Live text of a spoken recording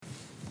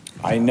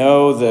I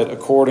know that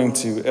according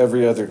to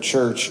every other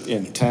church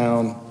in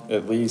town,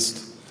 at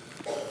least,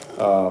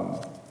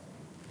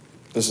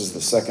 this is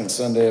the second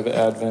Sunday of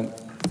Advent.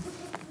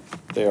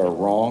 They are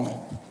wrong.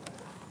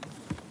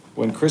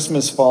 When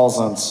Christmas falls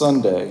on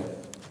Sunday,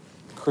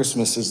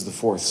 Christmas is the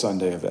fourth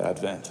Sunday of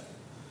Advent,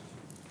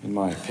 in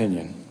my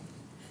opinion.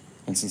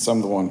 And since I'm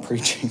the one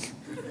preaching,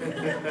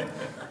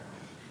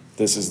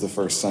 this is the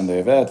first Sunday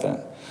of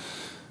Advent.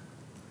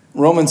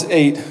 Romans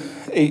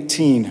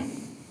 8:18.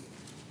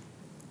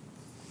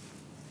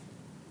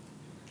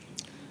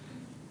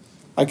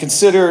 I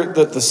consider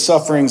that the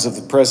sufferings of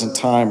the present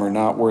time are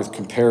not worth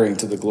comparing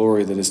to the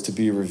glory that is to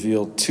be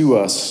revealed to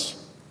us.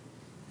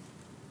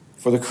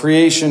 For the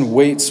creation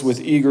waits with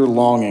eager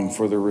longing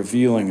for the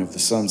revealing of the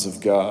sons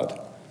of God.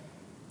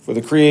 For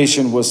the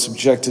creation was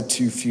subjected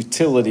to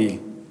futility,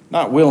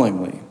 not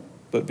willingly,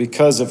 but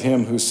because of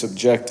him who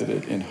subjected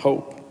it, in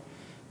hope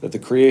that the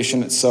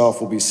creation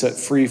itself will be set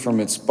free from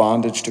its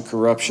bondage to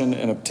corruption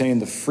and obtain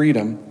the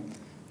freedom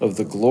of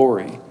the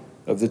glory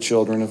of the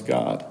children of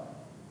God.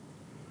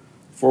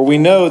 For we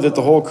know that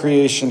the whole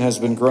creation has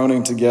been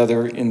groaning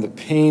together in the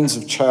pains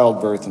of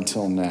childbirth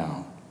until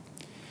now.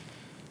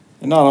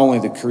 And not only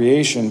the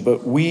creation,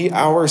 but we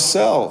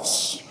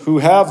ourselves, who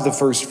have the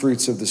first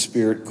fruits of the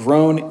Spirit,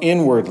 groan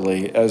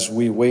inwardly as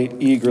we wait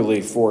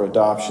eagerly for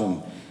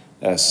adoption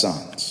as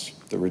sons,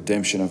 the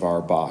redemption of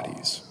our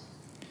bodies.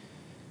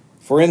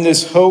 For in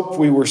this hope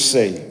we were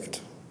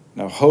saved.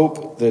 Now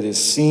hope that is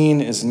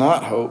seen is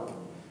not hope,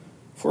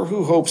 for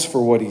who hopes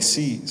for what he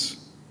sees?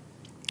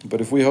 But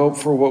if we hope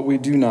for what we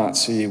do not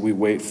see, we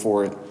wait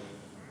for it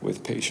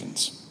with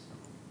patience.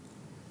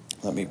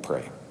 Let me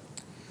pray.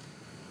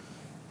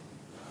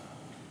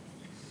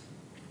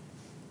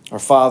 Our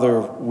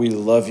Father, we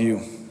love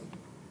you.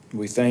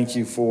 We thank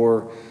you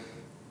for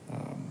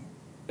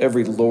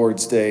every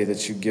Lord's Day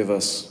that you give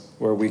us,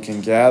 where we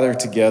can gather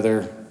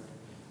together,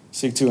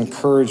 seek to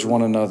encourage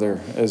one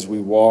another as we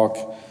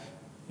walk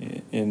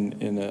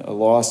in a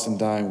lost and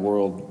dying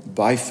world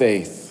by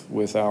faith,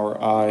 with our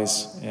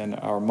eyes and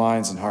our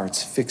minds and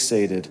hearts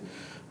fixated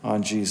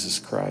on Jesus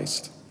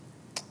Christ.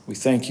 We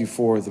thank you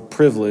for the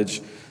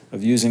privilege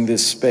of using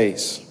this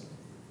space,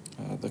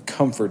 the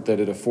comfort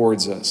that it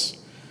affords us.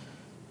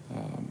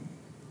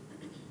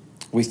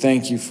 We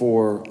thank you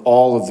for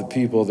all of the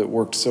people that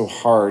worked so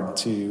hard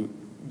to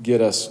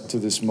get us to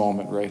this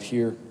moment right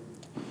here,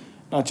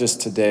 not just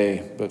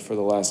today, but for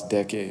the last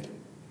decade.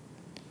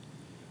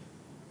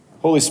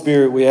 Holy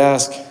Spirit, we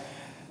ask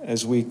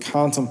as we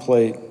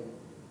contemplate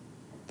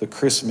the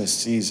Christmas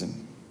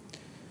season,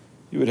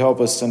 you would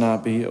help us to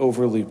not be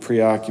overly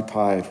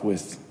preoccupied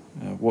with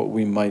what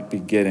we might be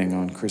getting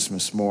on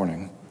Christmas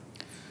morning,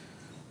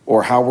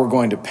 or how we're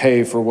going to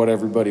pay for what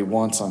everybody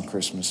wants on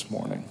Christmas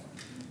morning,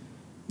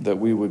 that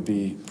we would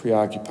be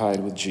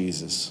preoccupied with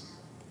Jesus.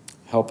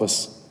 Help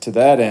us to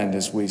that end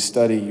as we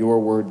study your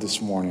word this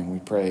morning, we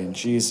pray in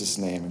Jesus'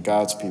 name. And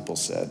God's people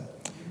said,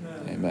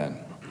 Amen.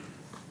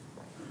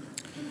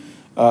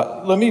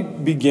 Let me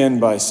begin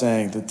by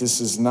saying that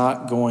this is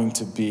not going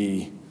to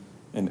be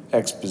an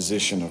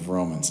exposition of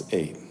Romans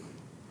 8.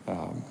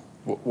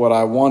 What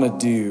I want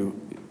to do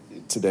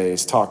today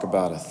is talk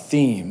about a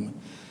theme,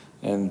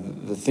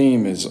 and the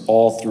theme is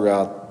all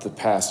throughout the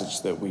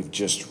passage that we've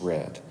just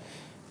read.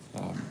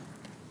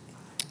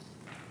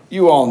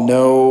 You all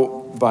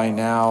know by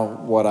now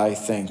what I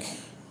think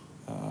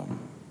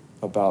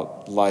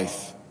about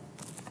life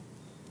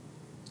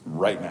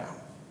right now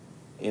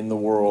in the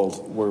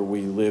world where we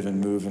live and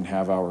move and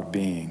have our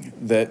being.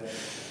 That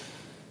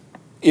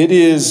it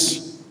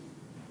is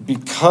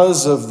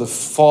because of the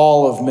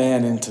fall of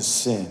man into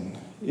sin,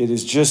 it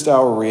is just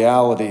our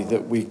reality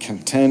that we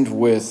contend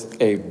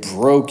with a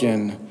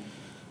broken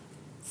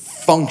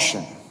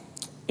function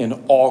in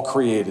all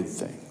created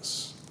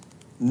things.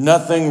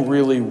 Nothing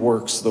really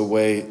works the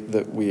way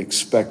that we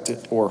expect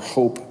it or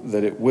hope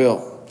that it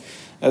will.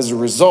 As a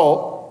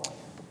result,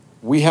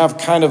 we have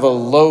kind of a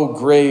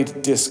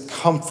low-grade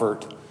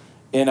discomfort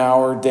in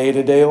our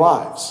day-to-day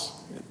lives.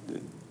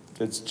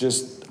 It's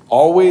just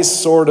always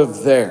sort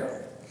of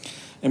there.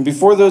 And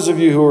before those of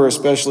you who are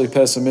especially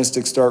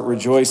pessimistic start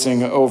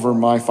rejoicing over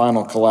my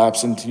final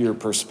collapse into your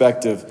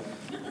perspective,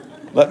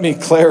 let me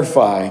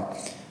clarify.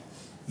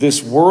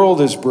 This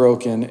world is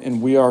broken,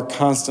 and we are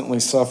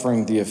constantly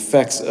suffering the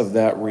effects of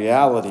that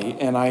reality.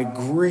 And I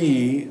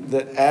agree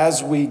that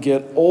as we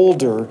get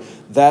older,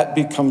 that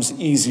becomes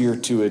easier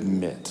to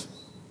admit,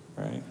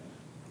 right?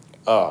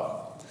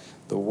 Oh,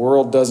 the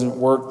world doesn't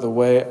work the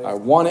way I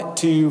want it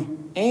to,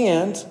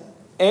 and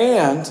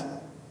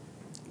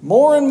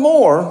more and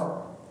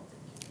more,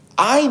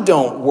 I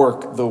don't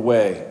work the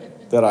way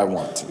that I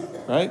want to,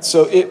 right?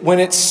 So when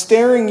it's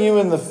staring you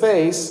in the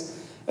face,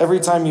 every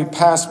time you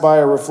pass by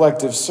a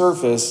reflective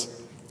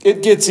surface,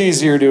 it gets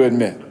easier to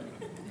admit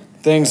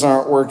things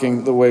aren't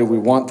working the way we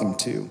want them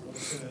to.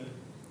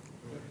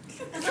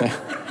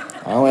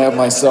 I only have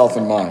myself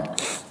in mind.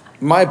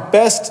 My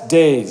best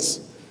days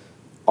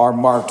are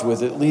marked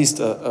with at least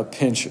a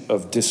pinch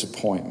of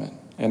disappointment.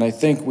 And I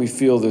think we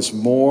feel this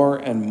more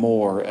and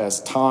more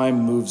as time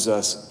moves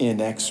us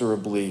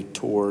inexorably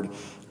toward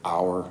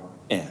our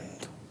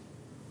end.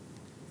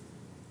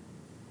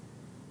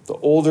 The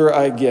older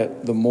I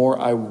get, the more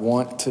I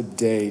want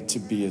today to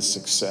be a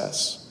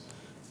success,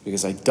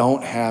 because I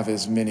don't have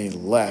as many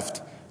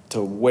left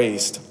to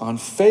waste on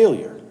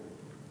failure.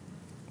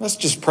 That's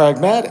just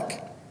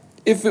pragmatic.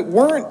 If it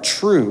weren't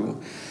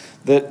true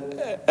that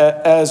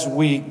as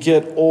we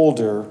get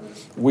older,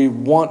 we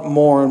want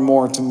more and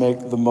more to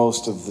make the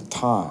most of the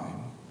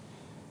time,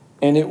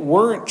 and it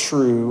weren't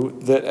true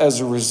that as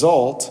a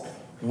result,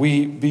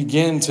 we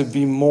begin to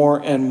be more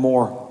and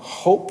more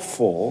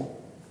hopeful,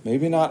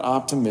 maybe not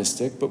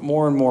optimistic, but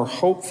more and more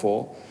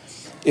hopeful,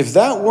 if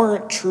that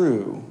weren't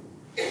true,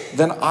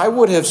 then I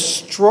would have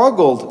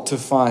struggled to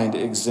find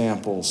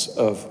examples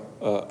of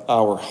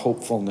our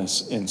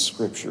hopefulness in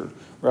Scripture,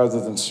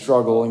 rather than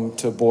struggling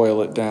to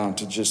boil it down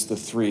to just the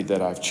three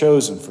that I've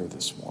chosen for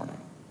this morning.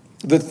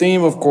 The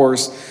theme, of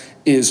course,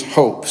 is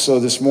hope. So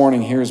this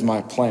morning, here's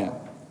my plan.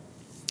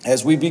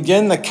 As we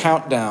begin the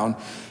countdown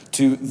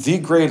to the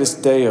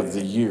greatest day of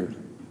the year,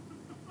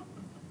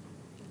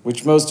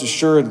 which most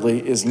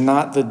assuredly is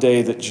not the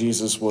day that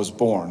Jesus was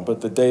born, but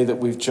the day that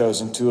we've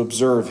chosen to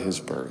observe his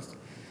birth,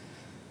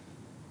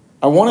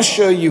 I want to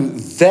show you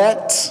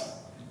that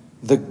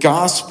the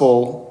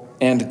gospel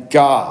and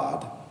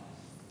God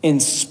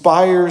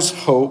inspires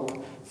hope,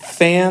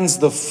 fans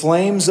the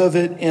flames of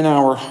it in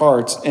our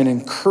hearts, and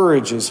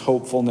encourages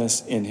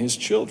hopefulness in his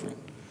children.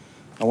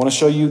 I want to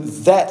show you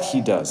that he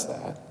does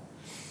that.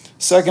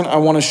 Second, I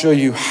want to show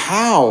you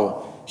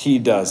how he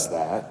does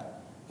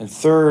that. And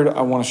third,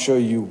 I want to show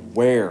you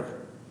where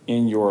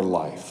in your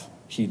life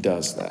he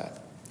does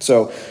that.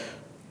 So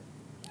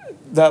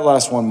that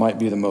last one might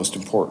be the most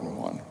important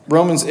one.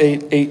 Romans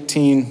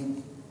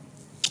 8:18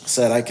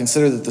 said, I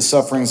consider that the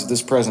sufferings of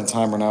this present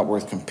time are not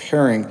worth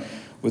comparing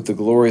with the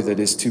glory that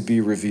is to be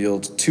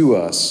revealed to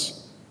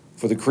us.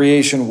 For the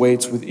creation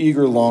waits with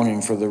eager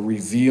longing for the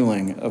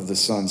revealing of the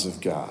sons of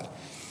God.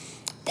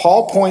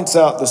 Paul points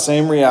out the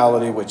same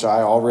reality, which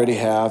I already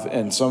have,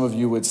 and some of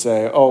you would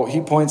say, oh, he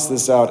points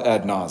this out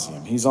ad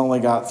nauseum. He's only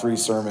got 3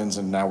 sermons,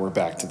 and now we're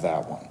back to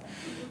that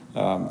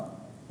one.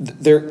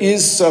 There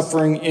is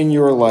suffering in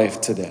your life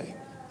today,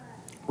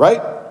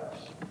 right?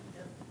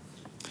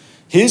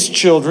 His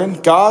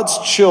children, God's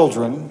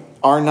children,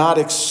 are not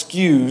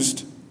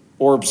excused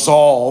or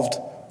absolved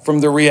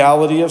from the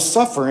reality of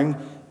suffering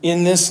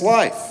in this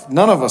life.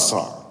 None of us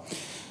are.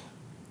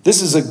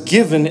 This is a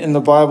given in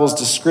the Bible's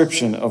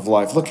description of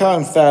life. Look how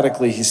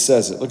emphatically he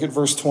says it. Look at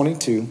verse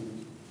 22.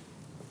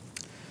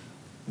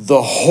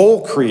 The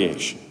whole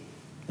creation.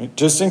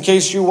 Just in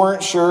case you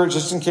weren't sure,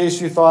 just in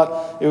case you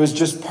thought it was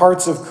just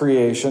parts of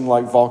creation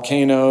like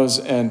volcanoes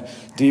and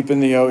deep in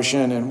the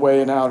ocean and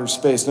way in outer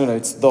space. No,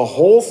 it's the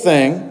whole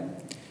thing.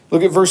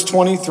 Look at verse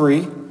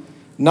 23.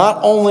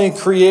 Not only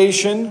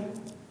creation,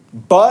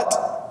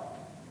 but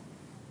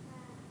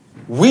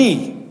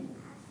we,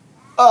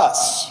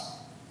 us,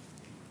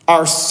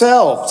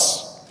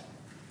 ourselves,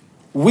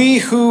 we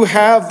who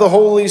have the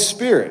Holy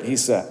Spirit, he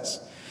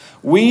says,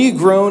 we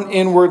groan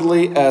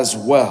inwardly as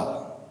well.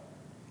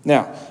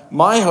 Now,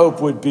 my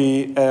hope would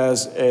be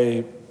as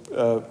a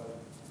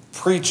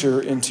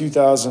preacher in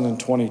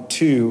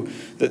 2022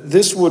 that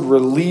this would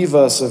relieve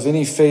us of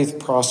any faith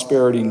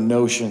prosperity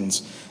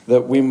notions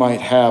that we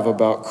might have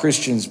about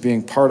Christians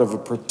being part of a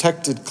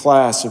protected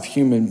class of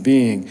human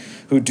being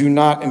who do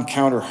not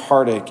encounter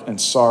heartache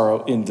and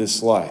sorrow in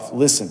this life.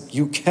 Listen,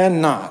 you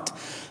cannot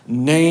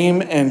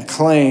name and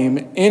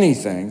claim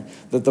anything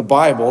that the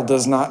Bible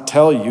does not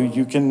tell you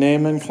you can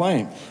name and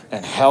claim.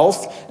 And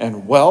health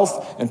and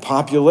wealth and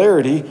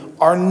popularity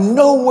are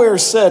nowhere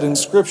said in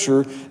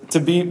Scripture to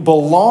be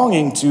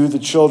belonging to the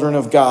children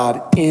of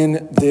God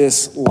in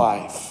this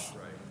life.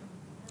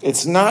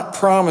 It's not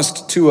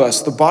promised to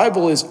us. The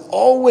Bible is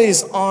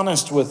always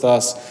honest with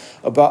us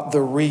about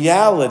the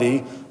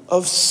reality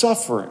of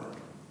suffering,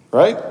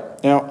 right?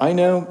 Now, I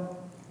know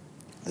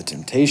the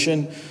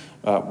temptation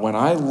when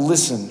I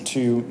listen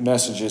to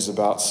messages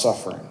about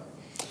suffering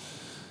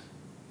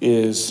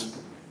is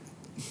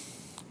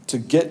to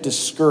get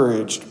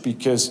discouraged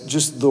because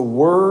just the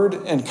word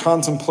and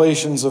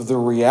contemplations of the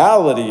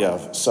reality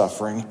of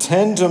suffering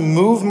tend to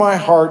move my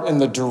heart in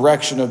the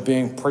direction of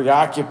being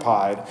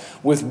preoccupied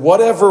with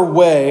whatever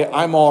way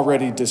I'm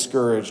already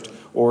discouraged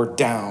or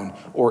down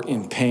or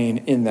in pain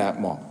in that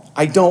moment.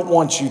 I don't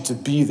want you to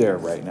be there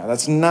right now.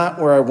 That's not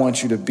where I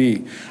want you to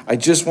be. I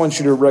just want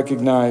you to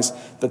recognize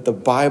that the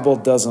Bible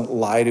doesn't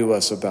lie to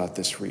us about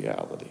this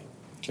reality.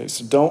 Okay,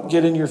 so don't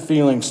get in your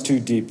feelings too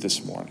deep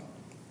this morning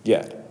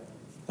yet.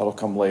 That'll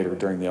come later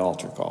during the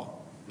altar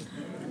call.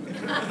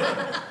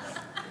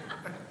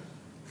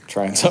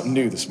 Trying something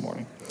new this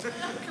morning.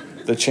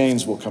 The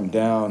chains will come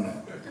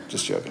down.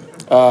 Just joking.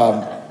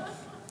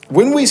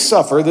 When we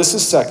suffer, this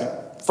is second.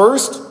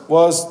 First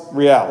was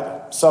reality.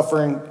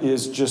 Suffering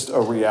is just a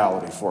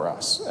reality for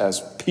us as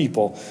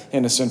people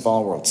in a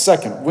sin-fallen world.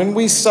 Second, when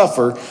we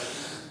suffer,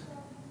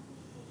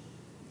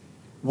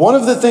 one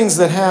of the things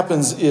that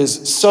happens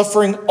is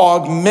suffering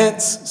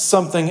augments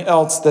something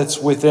else that's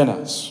within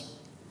us.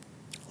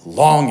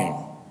 Longing.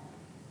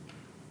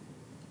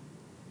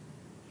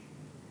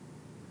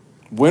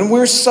 When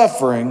we're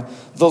suffering,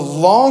 the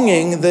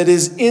longing that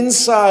is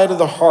inside of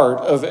the heart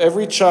of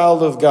every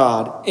child of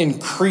God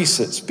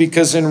increases,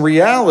 because in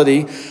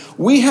reality,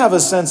 we have a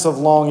sense of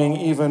longing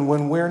even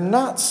when we're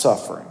not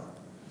suffering.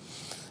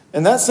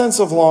 And that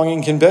sense of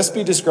longing can best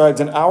be described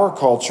in our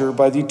culture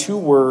by the two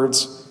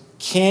words,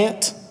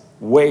 can't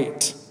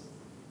wait.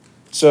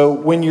 So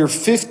when you're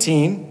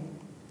 15,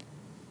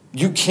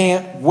 you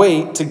can't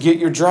wait to get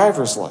your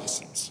driver's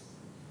license.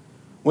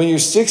 When you're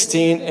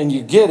 16 and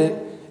you get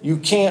it, you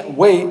can't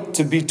wait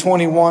to be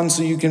 21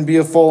 so you can be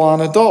a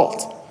full-on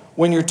adult.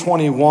 When you're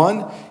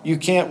 21, you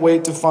can't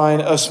wait to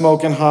find a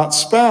smoking hot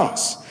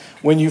spouse.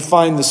 When you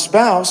find the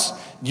spouse,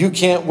 you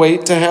can't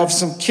wait to have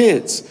some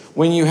kids.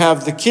 When you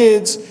have the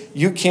kids,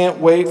 you can't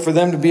wait for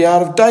them to be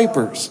out of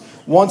diapers.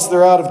 Once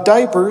they're out of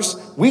diapers,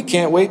 we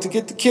can't wait to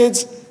get the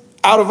kids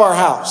out of our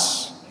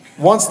house.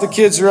 Once the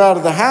kids are out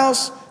of the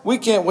house, we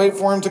can't wait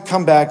for them to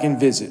come back and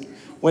visit.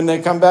 When they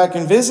come back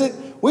and visit,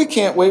 we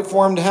can't wait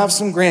for them to have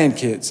some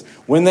grandkids.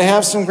 When they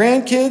have some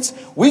grandkids,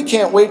 we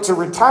can't wait to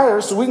retire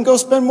so we can go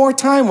spend more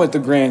time with the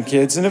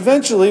grandkids. And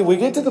eventually, we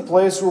get to the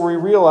place where we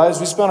realize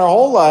we spent our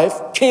whole life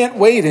can't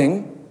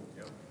waiting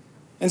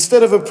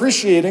instead of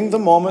appreciating the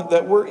moment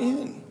that we're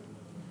in.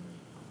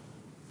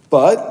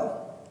 But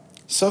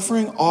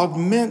suffering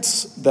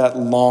augments that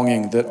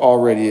longing that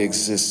already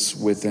exists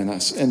within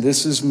us. And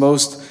this is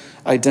most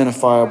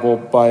identifiable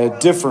by a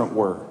different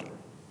word.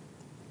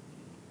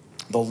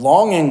 The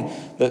longing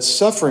that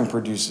suffering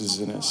produces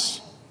in us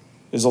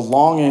is a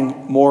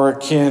longing more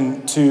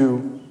akin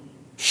to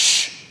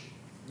shh.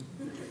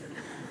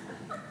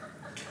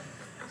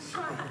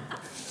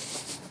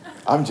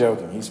 I'm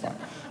joking, he's fine.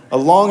 A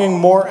longing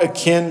more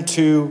akin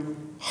to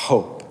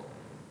hope.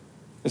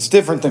 It's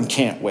different than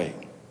can't wait.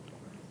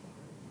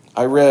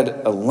 I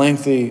read a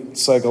lengthy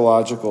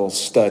psychological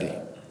study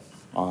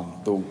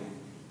on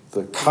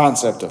the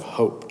concept of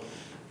hope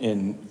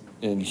in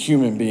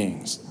human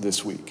beings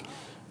this week.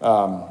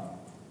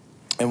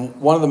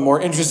 And one of the more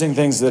interesting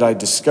things that I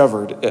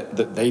discovered,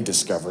 that they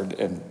discovered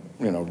and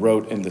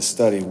wrote in the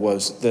study,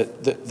 was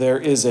that there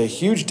is a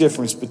huge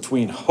difference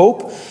between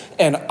hope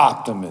and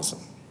optimism.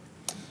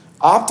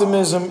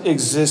 Optimism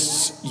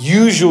exists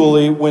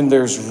usually when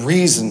there's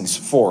reasons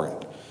for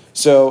it.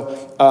 So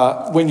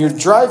when you're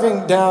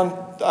driving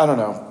down,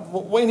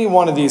 any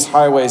one of these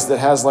highways that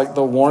has like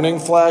the warning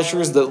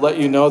flashers that let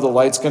you know the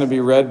light's going to be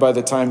red by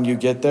the time you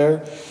get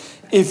there,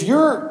 if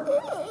you're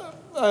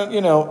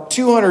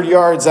 200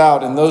 yards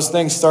out and those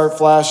things start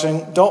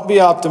flashing, don't be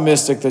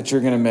optimistic that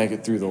you're going to make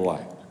it through the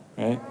light,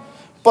 right?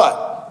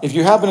 But if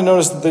you happen to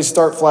notice that they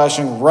start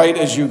flashing right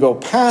as you go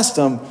past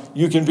them,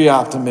 you can be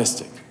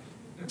optimistic,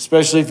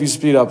 especially if you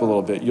speed up a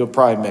little bit. You'll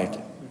probably make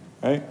it,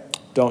 right?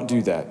 Don't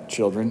do that,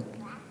 children.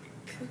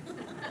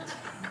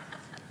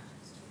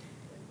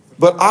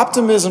 But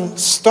optimism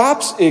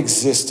stops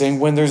existing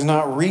when there's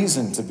not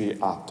reason to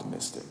be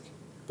optimistic.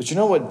 But you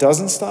know what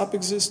doesn't stop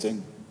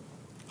existing?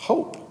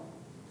 Hope.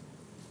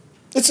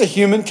 It's a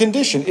human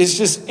condition. It's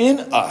just in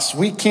us.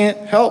 We can't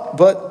help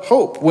but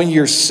hope. When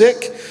you're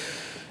sick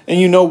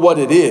and you know what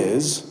it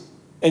is,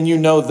 and you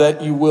know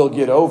that you will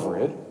get over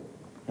it,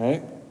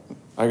 right?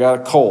 I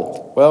got a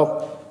cold.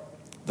 Well,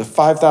 the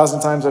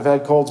 5,000 times I've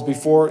had colds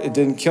before, it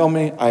didn't kill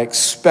me. I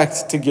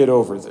expect to get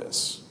over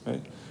this,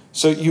 right?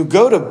 So you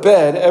go to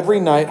bed every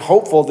night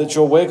hopeful that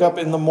you'll wake up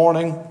in the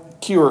morning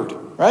cured,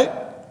 right?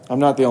 I'm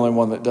not the only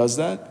one that does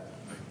that.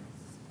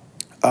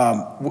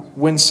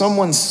 When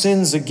someone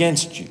sins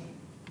against you,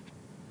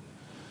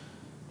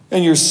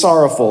 and you're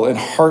sorrowful and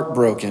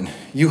heartbroken,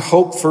 you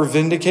hope for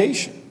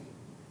vindication.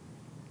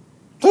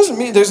 Doesn't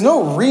mean there's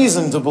no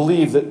reason to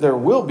believe that there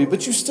will be,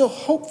 but you still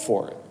hope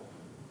for it.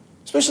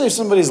 Especially if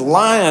somebody's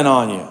lying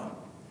on you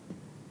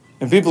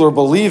and people are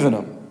believing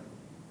them.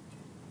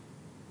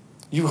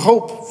 You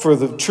hope for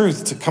the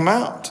truth to come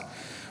out.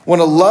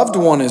 When a loved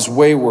one is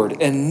wayward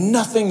and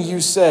nothing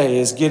you say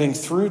is getting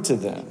through to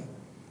them,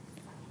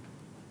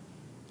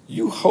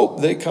 you hope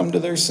they come to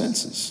their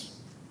senses.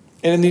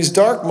 And in these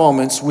dark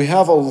moments, we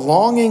have a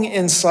longing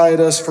inside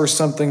us for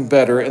something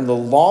better, and the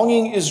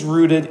longing is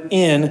rooted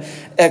in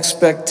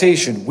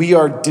expectation. We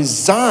are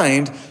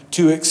designed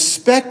to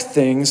expect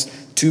things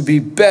to be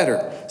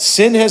better.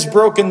 Sin has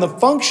broken the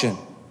function,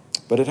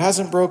 but it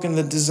hasn't broken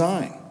the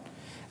design.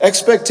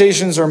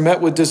 Expectations are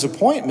met with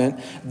disappointment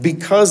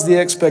because the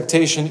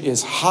expectation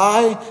is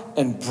high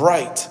and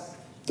bright.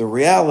 The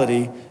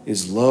reality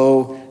is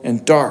low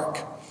and dark.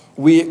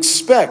 We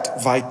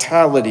expect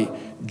vitality,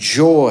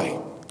 joy,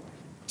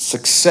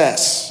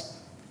 success,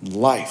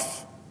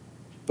 life.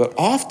 But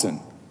often,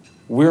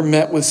 we're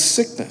met with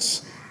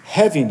sickness,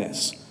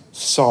 heaviness,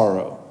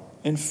 sorrow,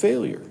 and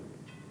failure.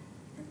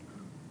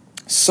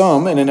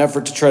 Some, in an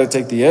effort to try to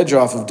take the edge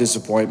off of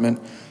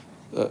disappointment,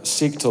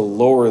 seek to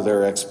lower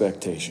their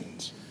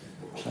expectations.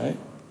 Right?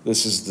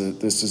 This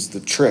is the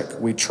trick.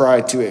 We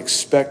try to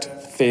expect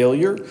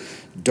failure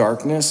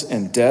darkness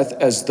and death,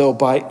 as though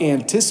by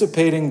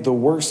anticipating the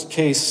worst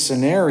case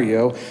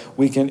scenario,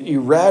 we can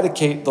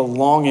eradicate the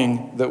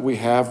longing that we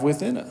have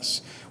within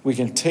us. We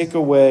can take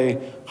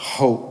away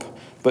hope.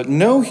 But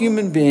no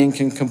human being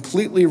can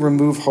completely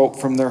remove hope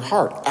from their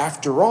heart.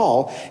 After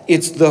all,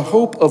 it's the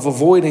hope of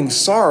avoiding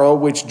sorrow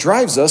which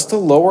drives us to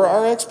lower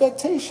our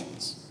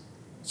expectations.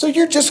 So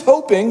you're just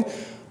hoping,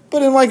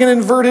 but in like an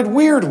inverted,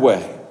 weird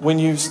way when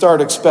you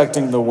start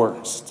expecting the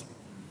worst.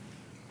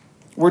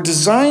 We're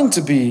designed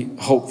to be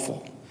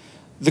hopeful.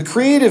 The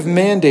creative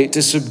mandate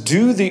to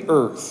subdue the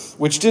earth,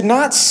 which did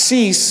not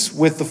cease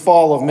with the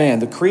fall of man,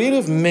 the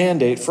creative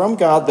mandate from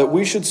God that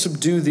we should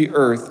subdue the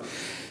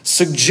earth,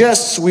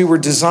 suggests we were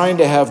designed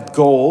to have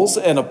goals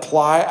and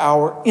apply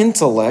our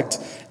intellect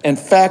and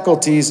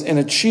faculties in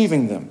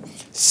achieving them.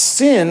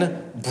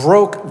 Sin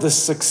broke the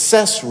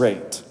success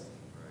rate,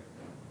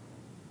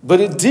 but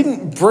it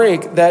didn't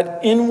break that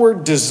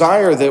inward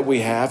desire that we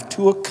have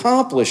to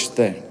accomplish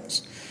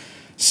things.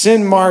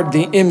 Sin marred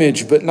the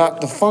image, but not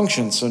the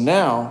function. So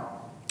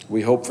now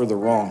we hope for the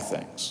wrong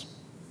things.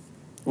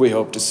 We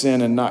hope to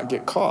sin and not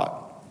get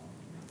caught.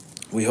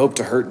 We hope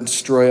to hurt and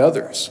destroy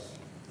others.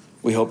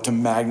 We hope to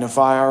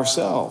magnify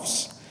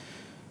ourselves.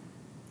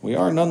 We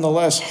are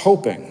nonetheless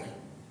hoping.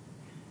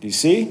 Do you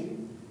see?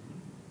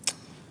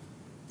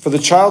 For the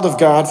child of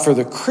God, for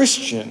the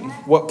Christian,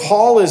 what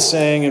Paul is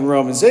saying in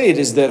Romans 8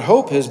 is that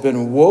hope has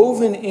been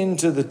woven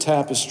into the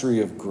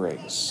tapestry of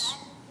grace.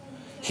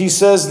 He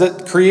says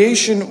that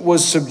creation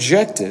was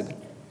subjected,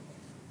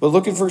 but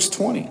look at verse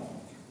 20.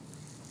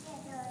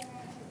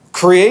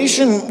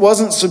 Creation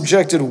wasn't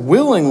subjected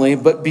willingly,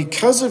 but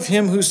because of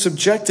him who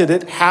subjected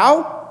it.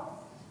 How?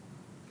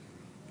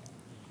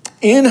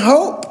 In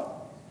hope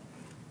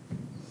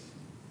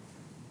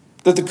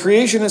that the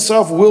creation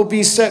itself will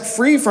be set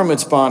free from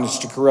its bondage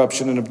to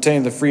corruption and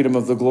obtain the freedom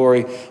of the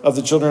glory of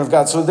the children of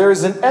God. So there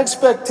is an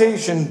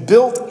expectation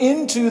built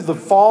into the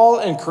fall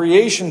and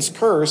creation's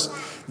curse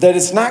that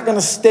it's not going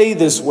to stay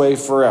this way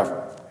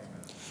forever.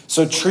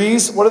 So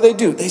trees, what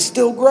do? They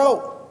still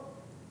grow.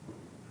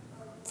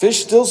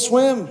 Fish still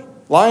swim.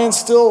 Lions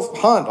still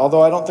hunt,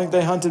 although I don't think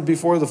they hunted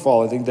before the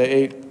fall. I think they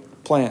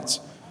ate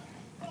plants.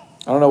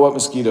 I don't know what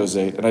mosquitoes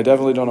ate, and I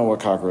definitely don't know what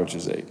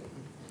cockroaches ate.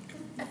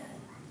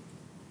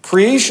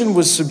 Creation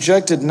was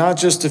subjected not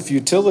just to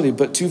futility,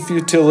 but to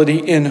futility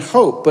in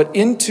hope. But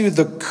into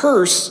the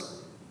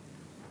curse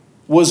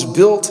was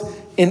built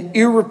an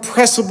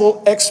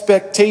irrepressible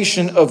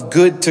expectation of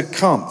good to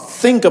come.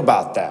 Think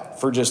about that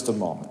for just a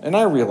moment. And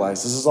I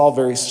realize this is all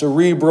very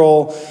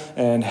cerebral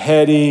and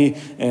heady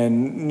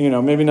and,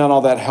 maybe not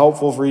all that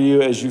helpful for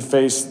you as you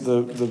face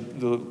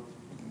the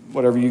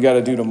whatever you got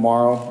to do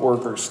tomorrow,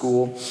 work or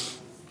school.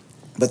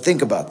 But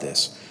think about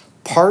this.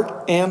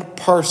 Part and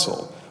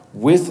parcel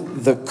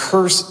with the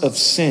curse of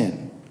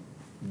sin,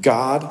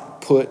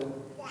 God put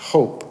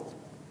hope.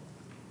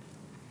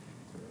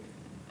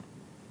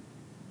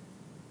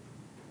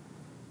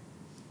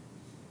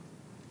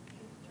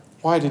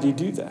 Why did he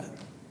do that?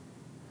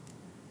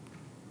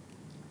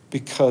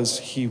 Because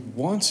he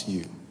wants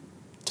you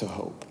to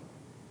hope.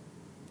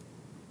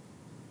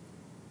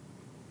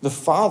 The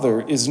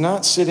Father is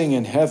not sitting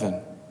in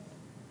heaven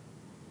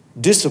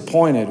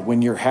disappointed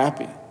when you're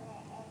happy.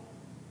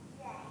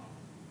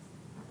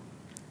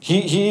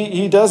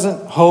 He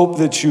doesn't hope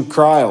that you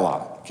cry a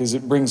lot because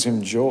it brings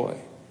him joy.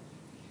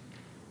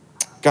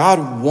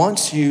 God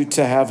wants you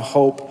to have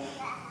hope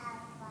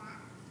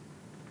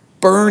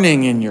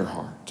burning in your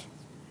heart.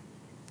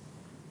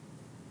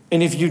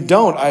 And if you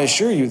don't, I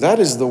assure you, that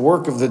is the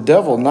work of the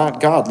devil,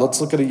 not God.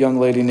 Let's look at a young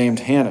lady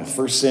named Hannah,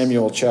 1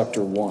 Samuel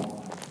chapter 1.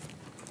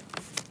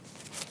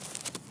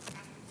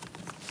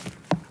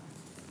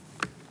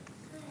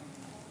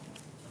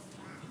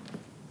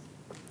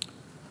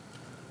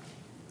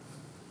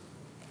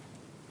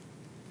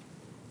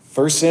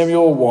 First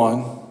Samuel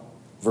 1,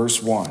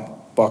 verse 1.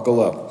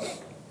 Buckle up.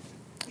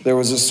 There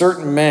was a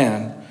certain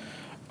man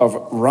of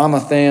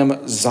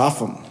Ramathaim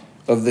Zophim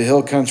of the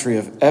hill country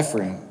of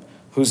Ephraim,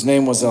 whose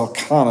name was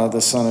Elkanah,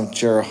 the son of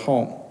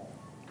Jeroham,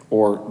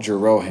 or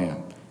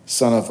Jeroham,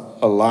 son of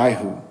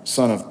Elihu,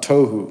 son of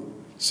Tohu,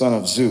 son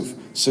of Zuph.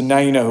 So now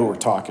you know who we're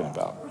talking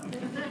about.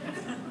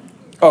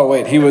 Oh,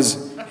 wait, he was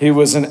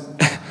an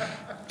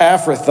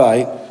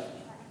Ephrathite.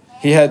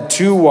 He had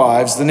two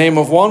wives. The name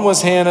of one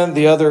was Hannah,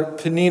 the other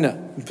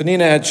Peninnah.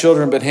 Peninnah had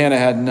children, but Hannah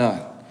had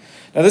none.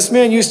 Now this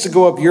man used to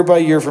go up year by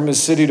year from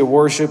his city to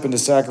worship and to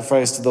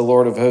sacrifice to the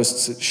Lord of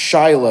hosts at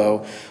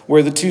Shiloh,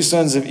 where the two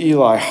sons of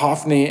Eli,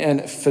 Hophni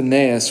and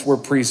Phinehas, were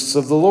priests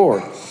of the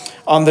Lord.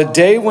 On the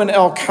day when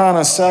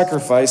Elkanah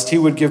sacrificed, he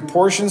would give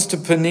portions to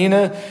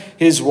Peninnah,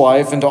 his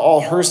wife, and to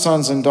all her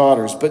sons and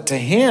daughters. But to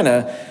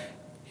Hannah,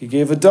 he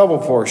gave a double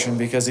portion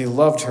because he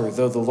loved her,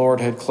 though the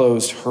Lord had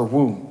closed her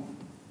womb.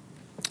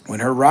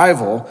 When her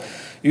rival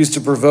used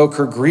to provoke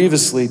her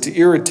grievously to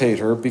irritate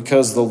her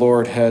because the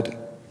Lord had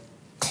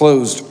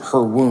closed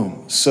her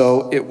womb.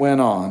 So it went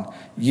on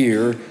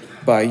year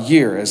by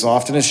year. As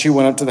often as she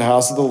went up to the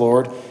house of the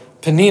Lord,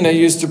 Peninnah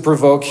used to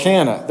provoke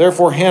Hannah.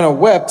 Therefore Hannah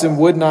wept and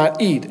would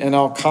not eat. And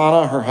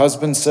Elkanah, her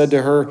husband, said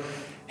to her,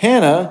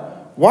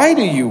 Hannah, why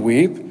do you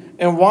weep?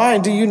 And why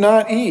do you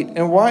not eat?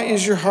 And why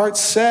is your heart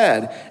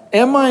sad?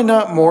 Am I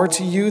not more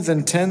to you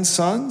than 10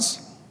 sons?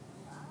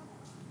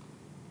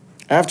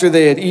 After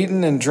they had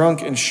eaten and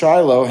drunk in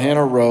Shiloh,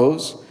 Hannah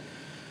rose.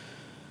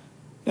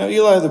 Now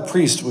Eli the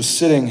priest was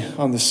sitting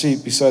on the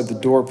seat beside the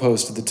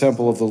doorpost of the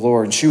temple of the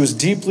Lord, and she was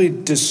deeply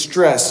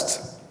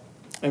distressed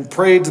and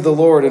prayed to the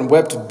Lord and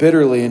wept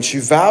bitterly. And she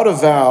vowed a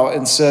vow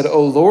and said,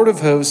 O Lord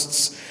of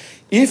hosts,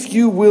 if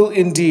you will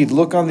indeed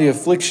look on the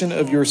affliction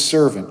of your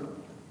servant,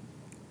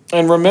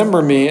 and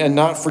remember me and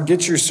not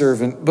forget your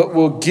servant, but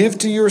will give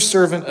to your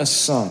servant a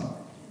son,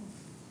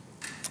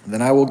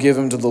 then I will give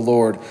him to the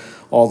Lord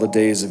all the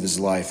days of his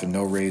life, and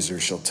no razor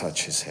shall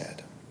touch his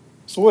head.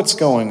 So what's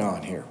going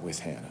on here with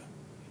Hannah?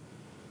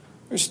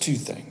 There's two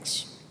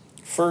things.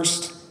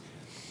 First,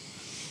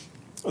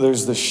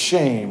 there's the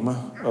shame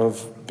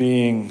of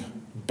being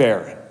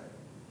barren.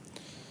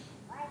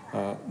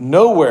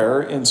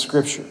 Nowhere in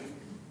Scripture,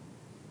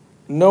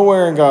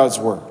 nowhere in God's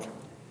Word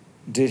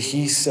did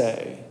he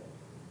say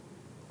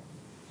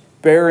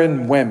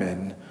barren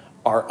women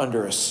are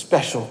under a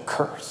special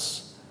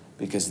curse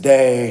because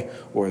they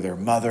or their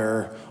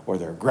mother or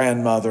their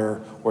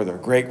grandmother or their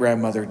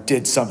great-grandmother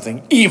did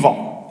something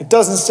evil. It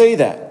doesn't say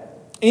that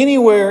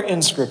anywhere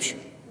in Scripture.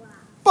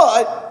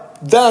 But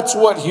that's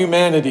what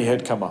humanity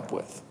had come up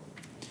with.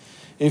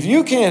 If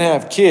you can't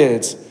have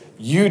kids,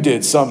 you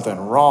did something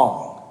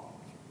wrong.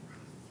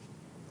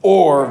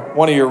 Or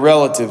one of your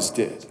relatives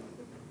did.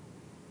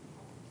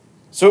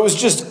 So it was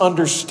just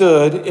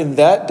understood in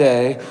that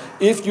day,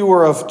 if you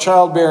were of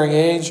childbearing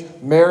age,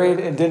 married,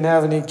 and didn't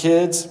have any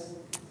kids,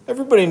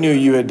 everybody knew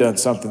you had done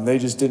something. They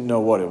just didn't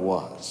know what it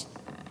was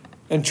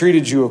and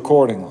treated you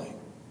accordingly.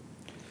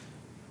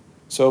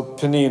 So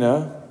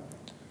Peninnah,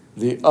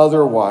 the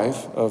other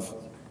wife of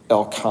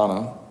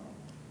Elkanah,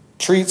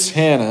 treats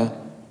Hannah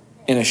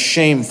in a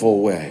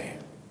shameful way.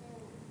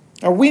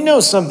 Now, we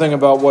know something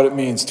about what it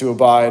means to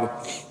abide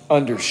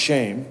under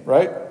shame,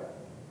 right?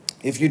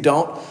 If you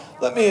don't,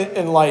 let me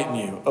enlighten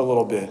you a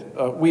little bit.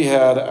 We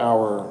had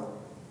our,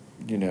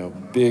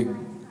 big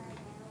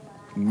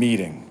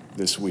meeting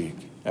this week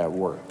at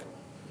work.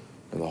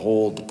 The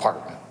whole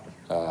department,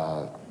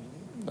 the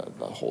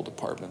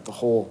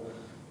whole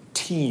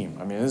team.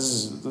 I mean, this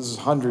is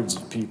hundreds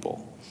of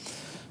people.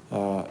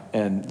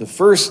 And the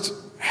first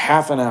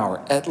half an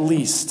hour, at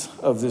least,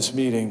 of this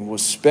meeting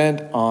was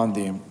spent on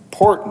the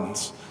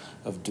importance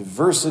of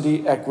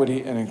diversity,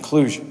 equity, and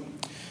inclusion,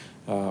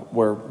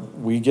 where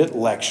we get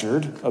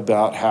lectured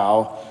about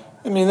how,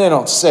 they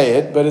don't say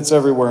it, but it's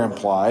everywhere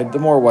implied. The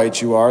more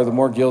white you are, the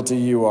more guilty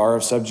you are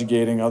of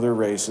subjugating other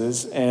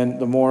races, and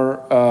the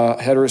more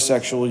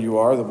heterosexual you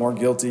are, the more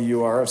guilty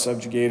you are of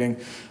subjugating,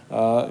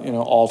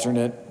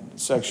 alternate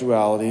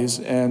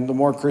sexualities, and the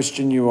more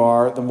Christian you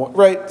are, the more,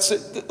 right? So,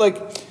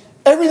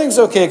 everything's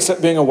okay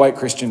except being a white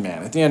Christian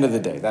man. At the end of the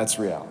day, that's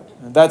reality.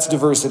 That's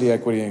diversity,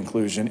 equity, and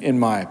inclusion, in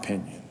my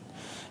opinion.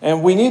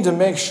 And we need to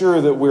make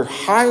sure that we're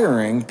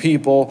hiring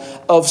people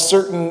of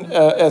certain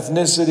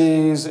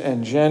ethnicities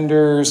and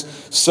genders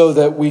so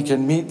that we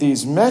can meet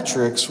these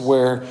metrics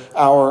where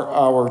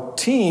our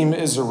team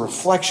is a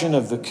reflection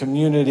of the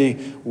community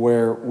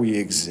where we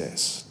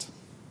exist.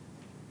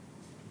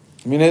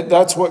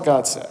 That's what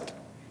God said.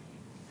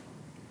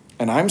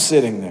 And I'm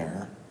sitting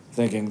there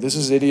thinking, this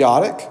is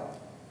idiotic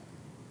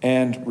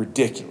and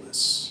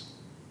ridiculous.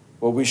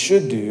 What we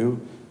should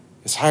do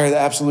is hire the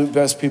absolute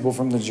best people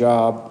from the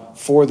job,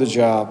 for the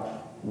job,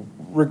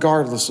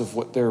 regardless of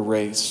what their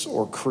race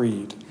or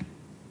creed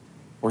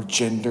or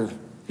gender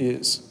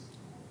is.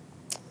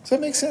 Does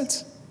that make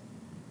sense?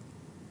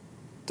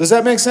 Does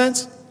that make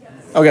sense?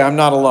 Yes. Okay, I'm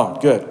not alone.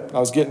 Good. I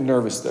was getting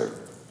nervous there.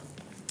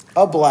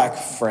 A black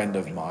friend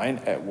of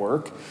mine at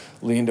work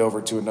leaned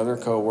over to another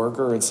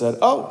coworker and said,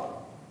 "Oh,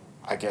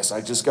 I guess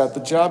I just got the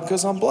job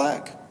because I'm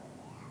black."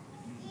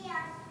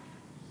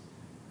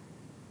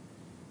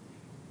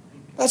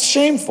 That's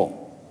shameful.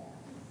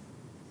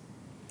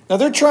 Now,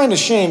 they're trying to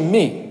shame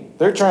me.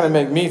 They're trying to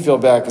make me feel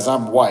bad because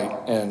I'm white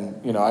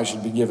and, I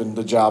should be given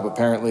the job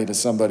apparently to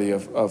somebody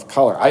of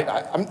color.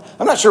 I'm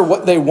not sure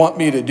what they want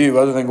me to do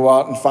other than go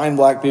out and find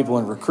black people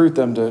and recruit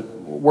them to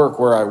work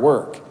where I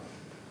work.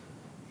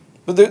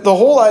 But the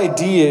whole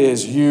idea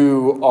is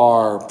you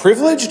are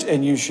privileged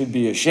and you should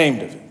be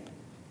ashamed of it.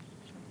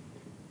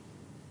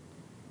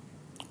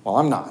 Well,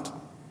 I'm not.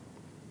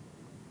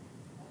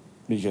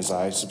 Because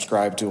I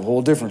subscribe to a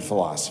whole different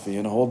philosophy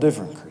and a whole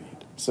different creed.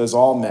 It says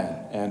all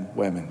men and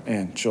women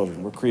and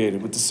children were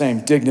created with the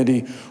same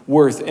dignity,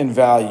 worth, and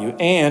value,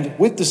 and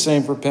with the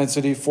same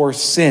propensity for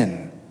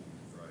sin.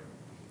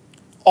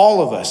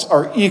 All of us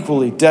are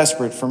equally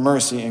desperate for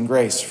mercy and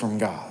grace from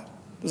God.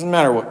 Doesn't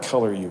matter what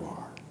color you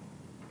are.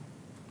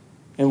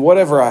 And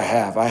whatever I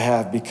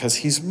have because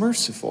he's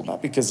merciful,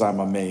 not because I'm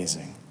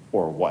amazing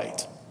or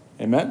white.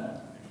 Amen?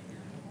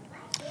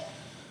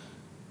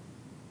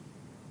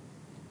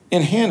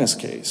 In Hannah's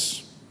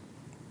case,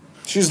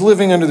 she's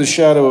living under the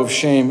shadow of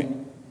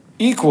shame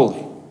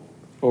equally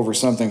over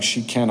something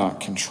she cannot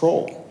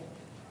control.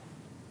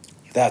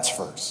 That's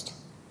first.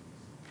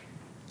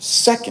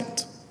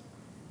 Second,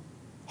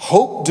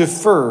 hope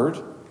deferred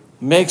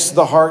makes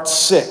the heart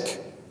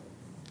sick.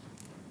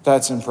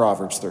 That's in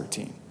Proverbs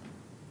 13.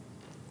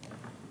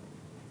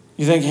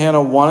 You think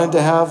Hannah wanted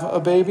to have a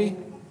baby?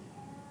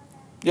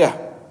 Yeah,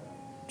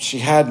 she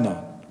had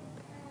none.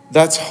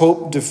 That's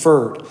hope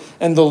deferred.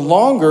 And the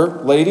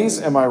longer,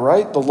 ladies, am I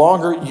right? The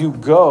longer you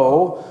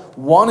go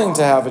wanting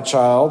to have a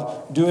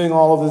child, doing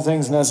all of the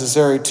things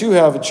necessary to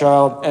have a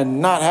child, and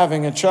not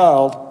having a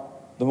child,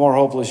 the more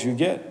hopeless you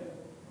get,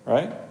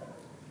 right?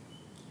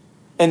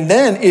 And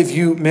then if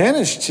you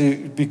manage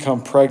to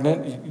become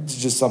pregnant,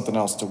 it's just something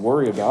else to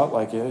worry about.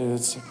 Like,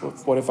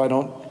 what if I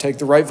don't take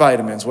the right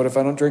vitamins? What if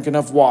I don't drink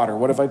enough water?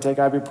 What if I take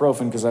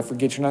ibuprofen because I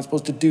forget you're not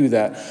supposed to do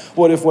that?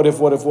 What if?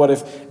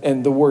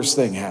 And the worst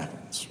thing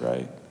happens,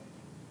 right?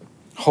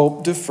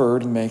 Hope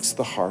deferred makes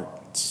the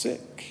heart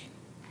sick.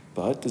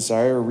 But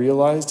desire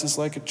realized is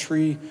like a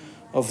tree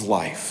of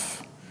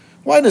life.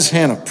 Why does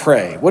Hannah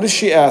pray? What does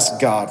she ask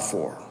God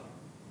for?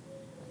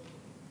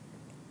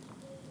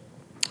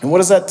 And what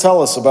does that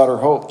tell us about her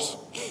hopes?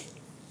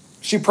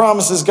 She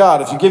promises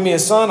God, if you give me a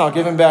son, I'll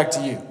give him back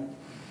to you.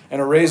 And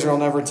a razor will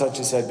never touch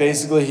his head.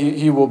 Basically,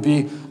 he will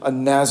be a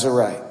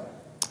Nazirite.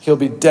 He'll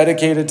be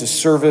dedicated to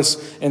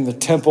service in the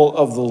temple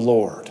of the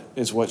Lord,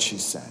 is what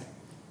she's saying.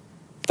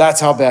 That's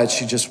how bad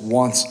she just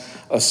wants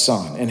a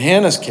son. In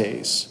Hannah's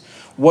case,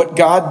 what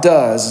God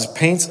does is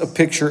paints a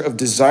picture of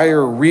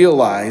desire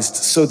realized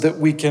so that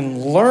we can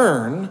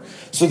learn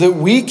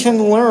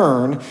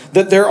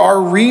that there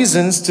are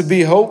reasons to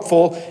be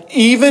hopeful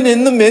even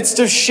in the midst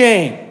of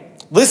shame.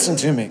 Listen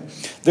to me.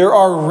 There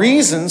are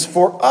reasons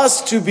for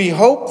us to be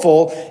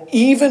hopeful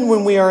even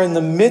when we are in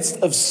the midst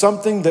of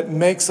something that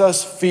makes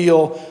us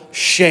feel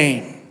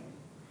shame.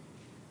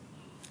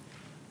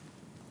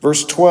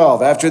 Verse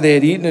 12, after they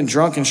had eaten and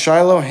drunk in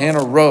Shiloh,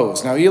 Hannah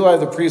rose. Now Eli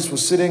the priest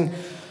was sitting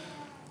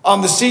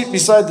on the seat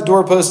beside the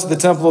doorpost of the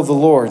temple of the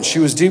Lord. She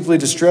was deeply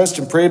distressed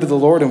and prayed to the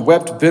Lord and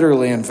wept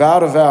bitterly and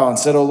vowed a vow and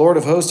said, O Lord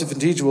of hosts, if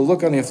indeed you will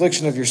look on the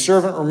affliction of your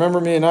servant,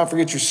 remember me and not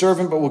forget your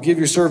servant, but will give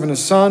your servant a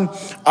son.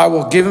 I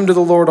will give him to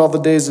the Lord all the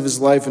days of his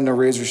life, and no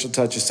razor shall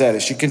touch his head.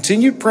 As she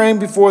continued praying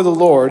before the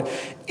Lord,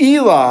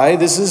 Eli,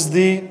 this is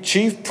the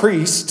chief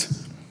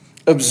priest,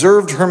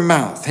 observed her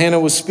mouth. Hannah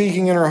was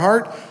speaking in her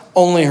heart,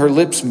 only her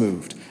lips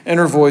moved, and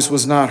her voice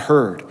was not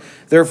heard.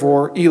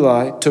 Therefore,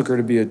 Eli took her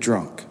to be a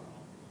drunk.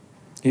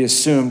 He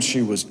assumed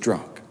she was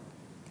drunk.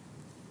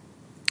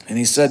 And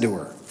he said to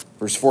her,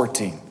 verse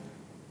 14,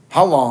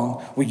 how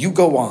long will you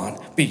go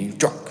on being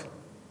drunk?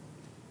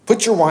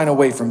 Put your wine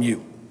away from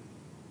you.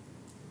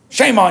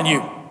 Shame on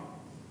you.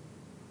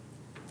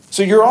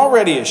 So you're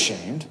already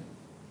ashamed.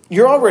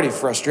 You're already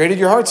frustrated.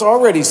 Your heart's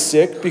already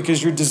sick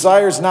because your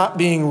desire's not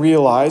being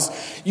realized.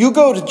 You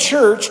go to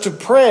church to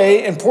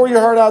pray and pour your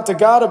heart out to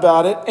God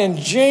about it. And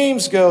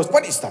James goes,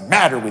 what is the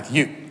matter with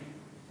you?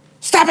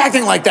 Stop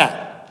acting like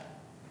that.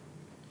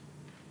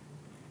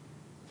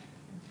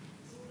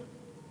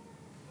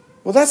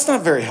 Well, that's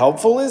not very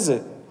helpful, is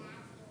it?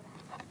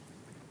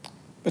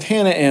 But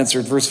Hannah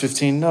answered, verse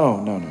 15,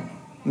 no.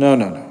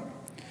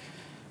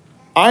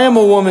 I am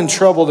a woman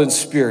troubled in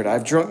spirit.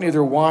 I've drunk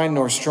neither wine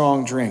nor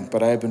strong drink,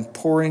 but I have been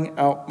pouring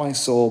out my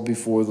soul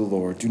before the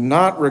Lord. Do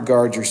not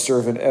regard your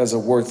servant as a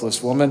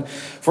worthless woman,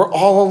 for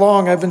all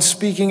along I've been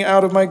speaking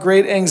out of my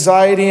great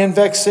anxiety and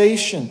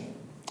vexation.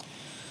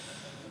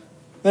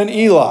 Then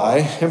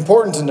Eli,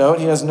 important to note,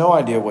 he has no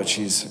idea what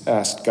she's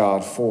asked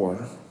God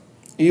for.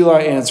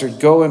 Eli answered,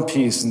 go in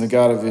peace, and the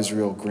God of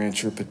Israel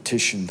grant your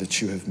petition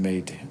that you have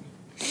made to him.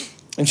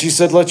 And she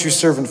said, let your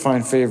servant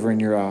find favor in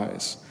your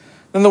eyes.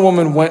 Then the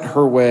woman went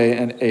her way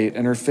and ate,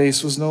 and her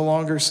face was no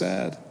longer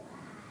sad.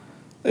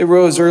 They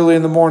rose early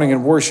in the morning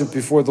and worshiped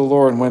before the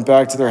Lord and went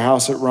back to their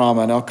house at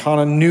Ramah. And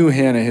Elkanah knew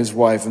Hannah, his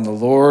wife, and the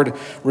Lord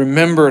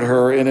remembered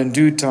her, and in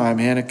due time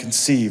Hannah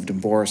conceived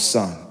and bore a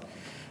son.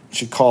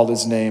 She called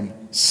his name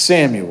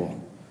Samuel,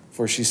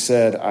 for she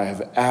said, I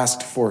have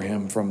asked for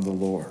him from the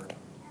Lord.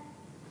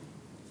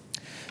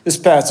 This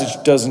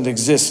passage doesn't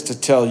exist to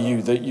tell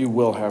you that you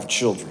will have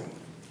children.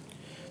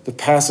 The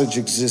passage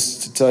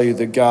exists to tell you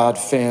that God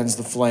fans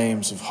the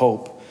flames of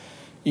hope,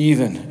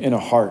 even in a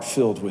heart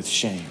filled with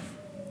shame.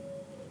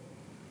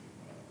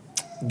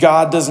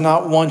 God does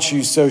not want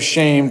you so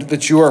shamed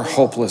that you are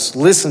hopeless.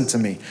 Listen to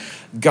me.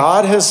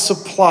 God has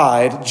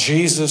supplied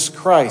Jesus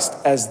Christ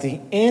as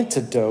the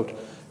antidote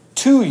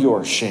to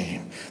your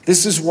shame.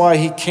 This is why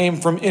he came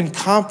from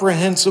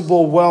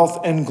incomprehensible wealth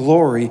and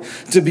glory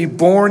to be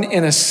born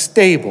in a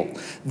stable.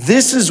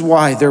 This is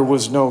why there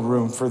was no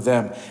room for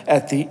them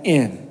at the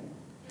inn.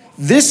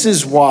 This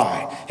is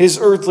why his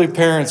earthly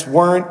parents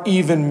weren't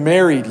even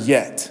married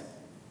yet.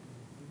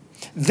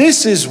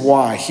 This is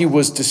why he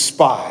was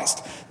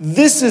despised.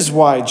 This is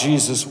why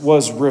Jesus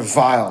was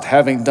reviled,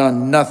 having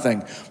done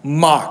nothing,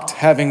 mocked,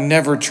 having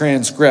never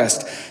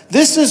transgressed.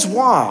 This is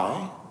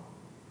why,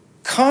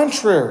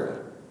 contrary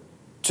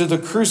to the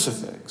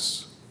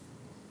crucifix,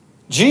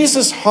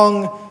 Jesus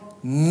hung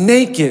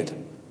naked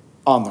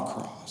on the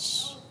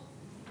cross.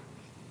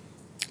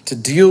 To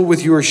deal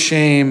with your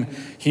shame,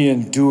 he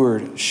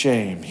endured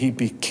shame. He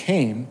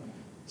became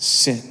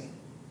sin.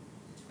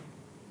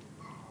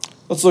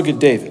 Let's look at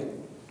David.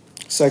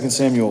 2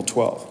 Samuel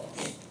 12.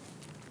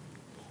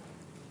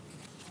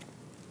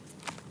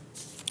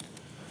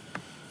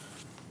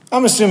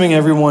 I'm assuming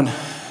everyone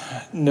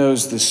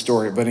knows this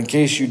story, but in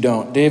case you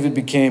don't, David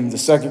became the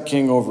second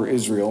king over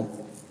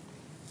Israel.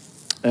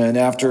 And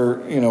after,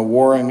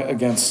 warring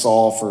against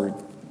Saul for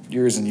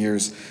years and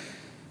years,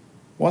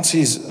 once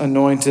he's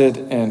anointed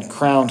and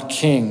crowned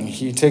king,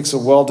 he takes a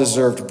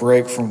well-deserved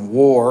break from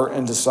war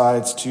and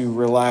decides to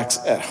relax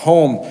at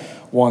home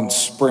one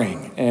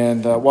spring.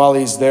 And while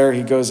he's there,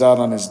 he goes out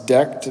on his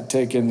deck to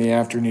take in the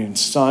afternoon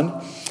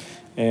sun.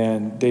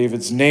 And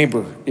David's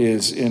neighbor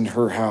is in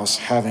her house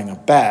having a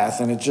bath,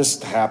 and it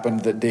just happened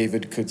that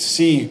David could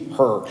see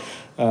her.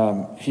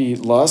 He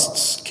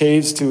lusts,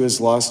 caves to his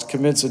lust,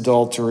 commits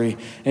adultery,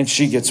 and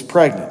she gets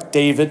pregnant.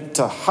 David,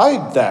 to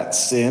hide that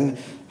sin,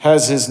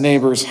 has his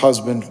neighbor's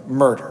husband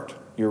murdered,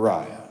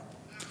 Uriah.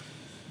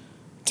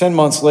 10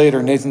 months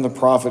later, Nathan the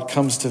prophet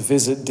comes to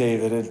visit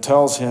David and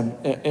tells him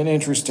an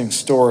interesting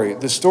story.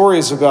 The story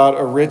is about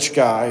a rich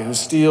guy who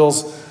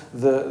steals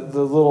the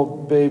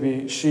little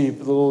baby sheep,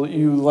 the little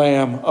ewe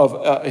lamb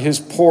of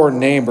his poor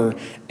neighbor,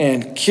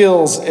 and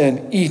kills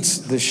and eats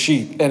the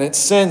sheep. And it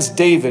sends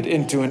David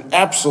into an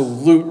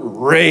absolute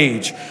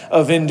rage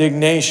of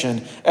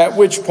indignation, at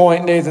which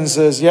point Nathan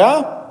says,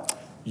 yeah,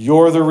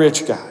 you're the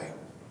rich guy.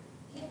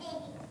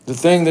 The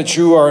thing that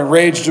you are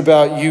enraged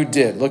about, you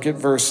did. Look at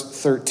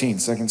verse 13,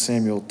 2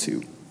 Samuel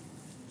 2.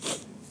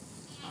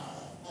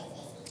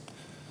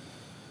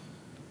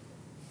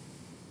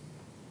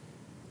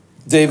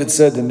 David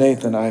said to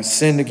Nathan, I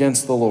sinned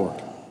against the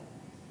Lord.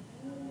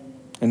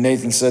 And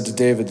Nathan said to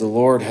David, the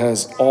Lord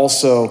has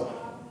also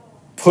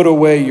put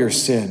away your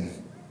sin.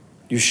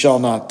 You shall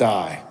not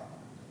die.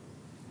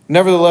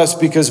 Nevertheless,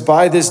 because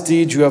by this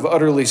deed you have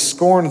utterly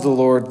scorned the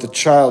Lord, the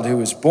child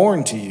who is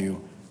born to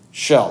you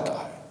shall die.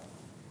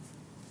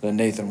 Then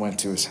Nathan went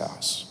to his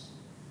house.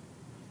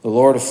 The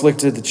Lord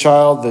afflicted the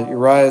child that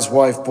Uriah's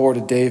wife bore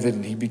to David,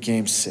 and he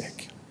became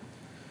sick.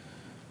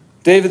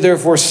 David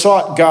therefore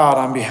sought God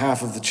on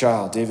behalf of the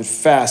child. David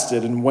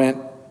fasted and went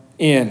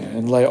in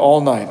and lay all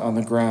night on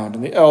the ground.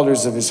 And the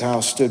elders of his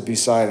house stood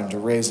beside him to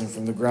raise him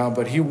from the ground.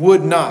 But he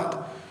would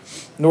not,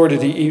 nor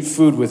did he eat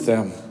food with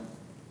them.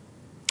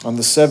 On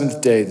the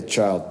seventh day, the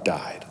child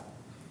died.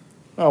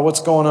 Now,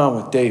 what's going on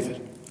with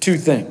David? Two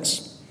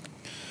things.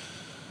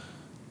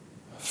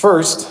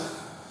 First,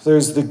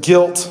 there's the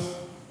guilt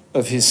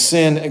of his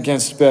sin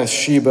against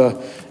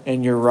Bathsheba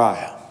and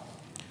Uriah.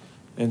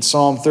 In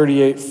Psalm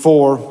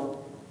 38:4,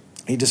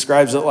 he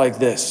describes it like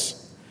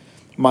this: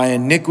 my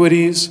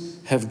iniquities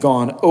have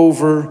gone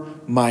over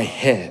my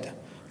head.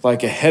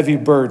 Like a heavy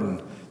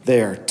burden,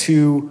 they are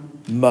too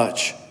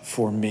much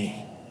for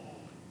me.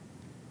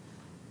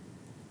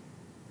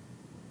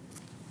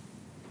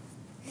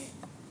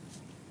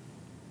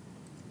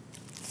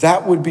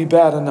 That would be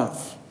bad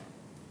enough.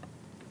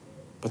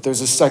 But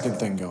there's a second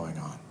thing going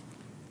on.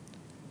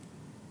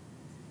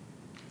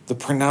 The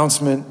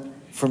pronouncement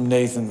from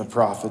Nathan the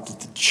prophet that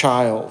the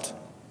child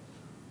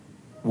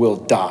will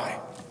die.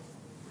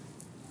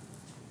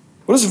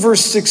 What does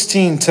verse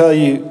 16 tell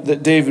you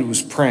that David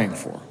was praying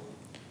for?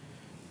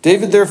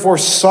 David therefore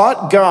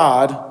sought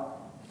God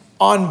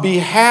on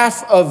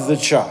behalf of the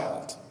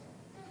child.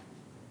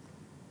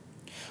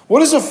 What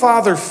does a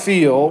father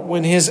feel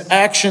when his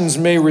actions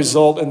may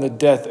result in the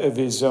death of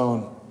his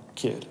own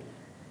kid?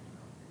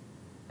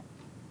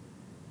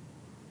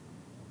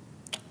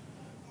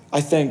 I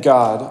thank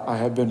God I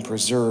have been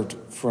preserved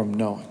from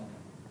knowing.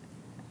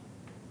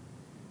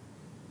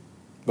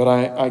 But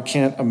I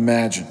can't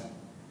imagine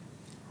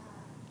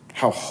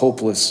how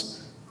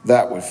hopeless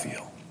that would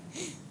feel.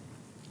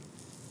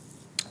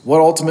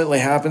 What ultimately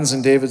happens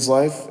in David's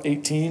life?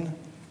 18,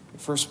 the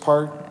first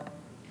part,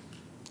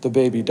 the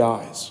baby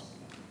dies.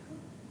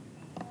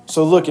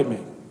 So look at me.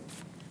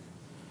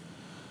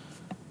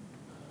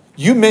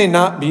 You may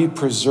not be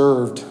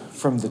preserved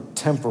from the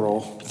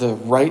temporal, the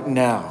right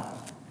now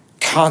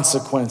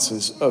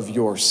consequences of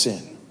your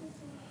sin.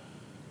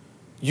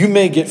 You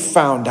may get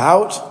found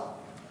out,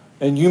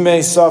 and you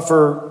may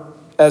suffer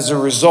as a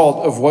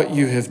result of what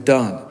you have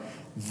done.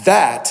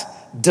 That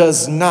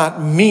does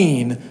not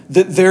mean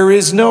that there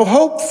is no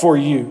hope for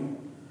you.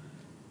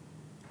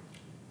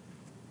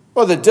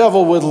 Well, the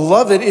devil would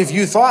love it if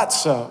you thought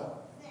so.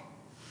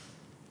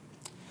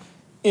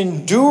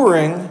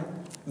 Enduring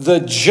the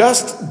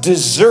just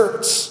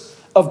deserts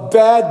of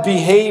bad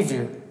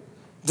behavior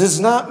does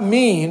not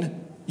mean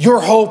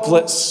you're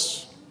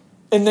hopeless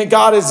and that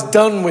God is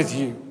done with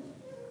you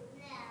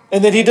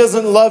and that he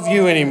doesn't love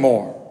you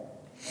anymore.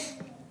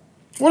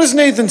 What does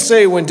Nathan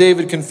say when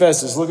David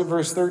confesses? Look at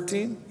verse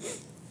 13.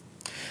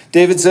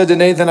 David said to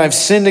Nathan, I've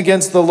sinned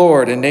against the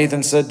Lord. And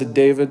Nathan said to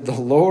David, the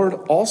Lord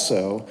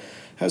also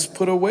has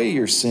put away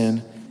your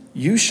sin.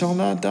 You shall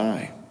not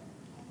die.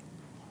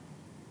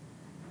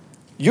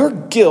 Your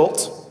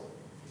guilt,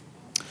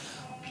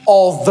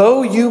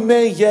 although you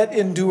may yet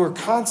endure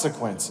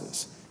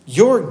consequences,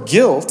 Your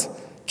guilt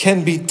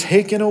can be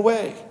taken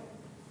away.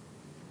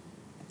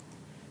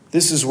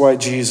 This is why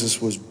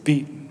Jesus was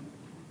beaten.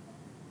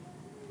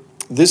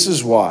 This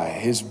is why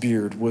his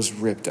beard was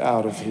ripped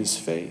out of his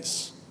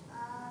face.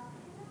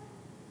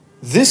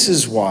 This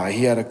is why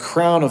he had a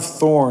crown of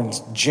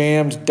thorns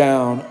jammed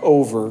down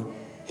over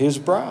his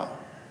brow.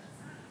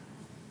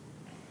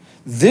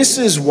 This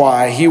is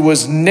why he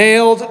was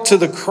nailed to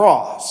the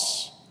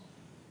cross.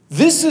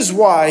 This is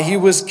why he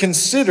was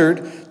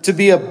considered to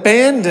be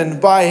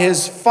abandoned by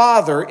his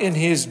Father in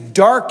his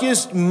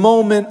darkest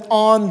moment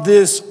on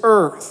this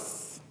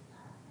earth,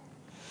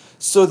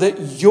 so that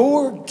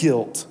your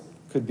guilt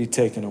could be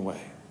taken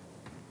away.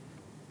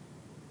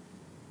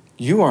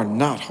 You are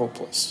not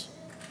hopeless.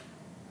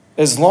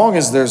 As long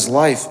as there's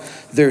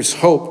life, there's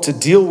hope. To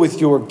deal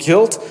with your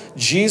guilt,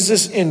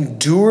 Jesus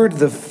endured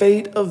the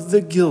fate of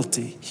the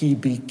guilty. He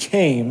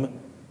became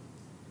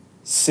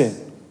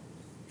sin.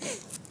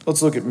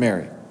 Let's look at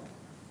Mary.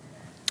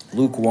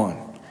 Luke 1.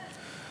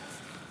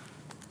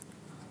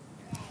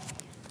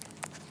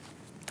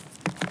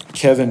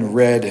 Kevin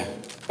read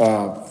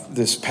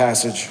this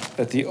passage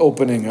at the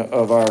opening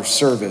of our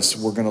service.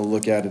 We're going to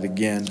look at it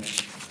again.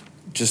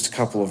 Just a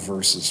couple of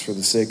verses for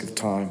the sake of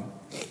time.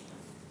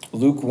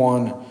 Luke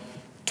 1,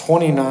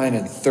 29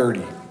 and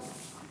 30.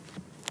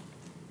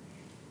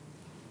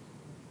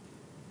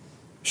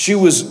 She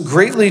was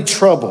greatly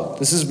troubled.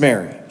 This is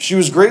Mary. She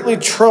was greatly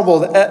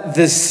troubled at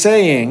this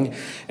saying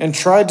and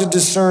tried to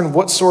discern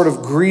what sort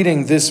of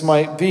greeting this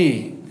might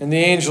be. And the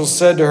angel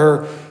said to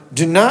her,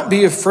 "Do not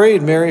be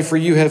afraid, Mary, for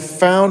you have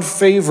found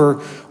favor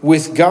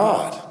with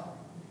God."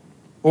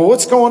 Well,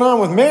 what's going on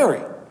with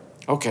Mary?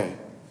 Okay,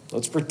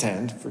 let's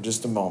pretend for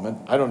just a moment.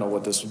 I don't know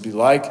what this would be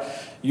like.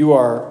 You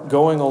are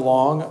going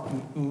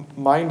along,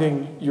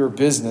 minding your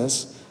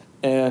business,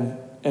 and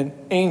an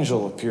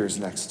angel appears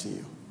next to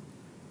you.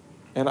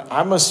 And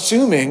I'm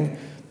assuming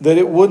that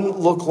it wouldn't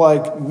look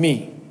like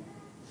me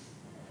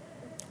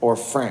or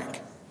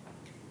Frank.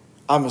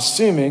 I'm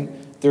assuming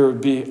there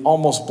would be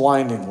almost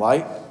blinding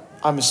light.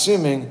 I'm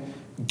assuming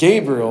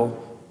Gabriel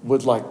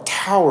would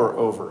tower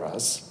over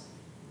us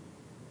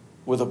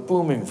with a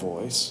booming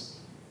voice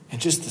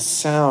and just the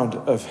sound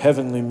of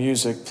heavenly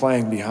music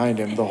playing behind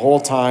him the whole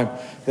time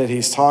that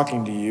he's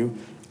talking to you.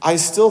 I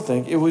still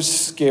think it would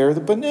scare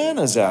the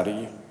bananas out of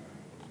you.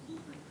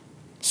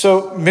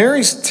 So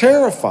Mary's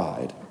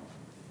terrified,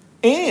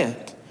 and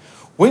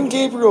when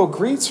Gabriel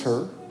greets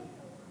her,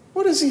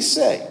 what does he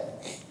say?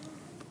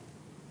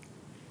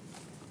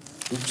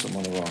 Oops, I'm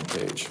on the wrong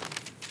page.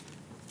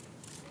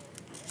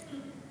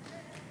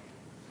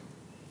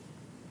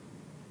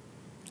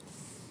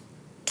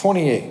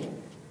 "28.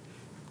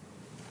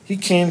 He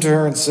came to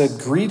her and said,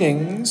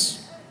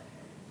 'Greetings,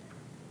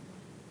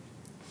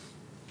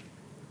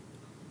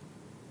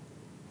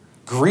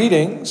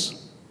 greetings,'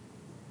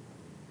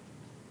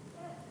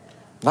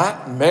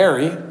 not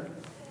Mary.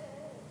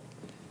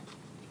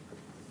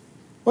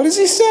 What does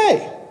he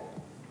say?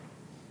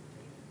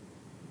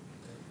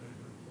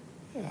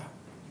 Yeah.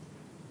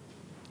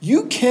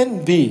 You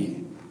can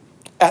be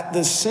at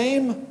the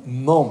same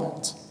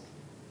moment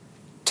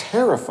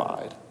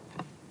terrified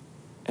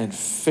and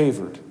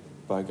favored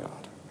by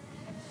God.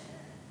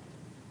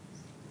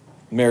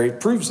 Mary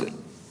proves it.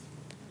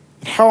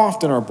 How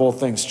often are both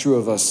things true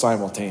of us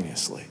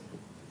simultaneously?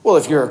 Well,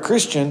 if you're a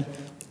Christian,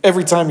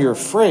 every time you're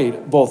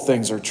afraid, both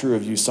things are true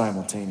of you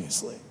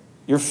simultaneously.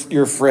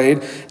 You're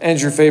afraid and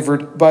you're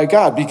favored by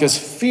God, because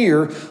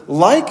fear,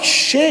 like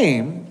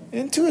shame,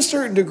 and to a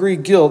certain degree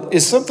guilt,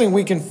 is something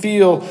we can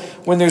feel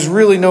when there's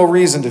really no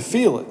reason to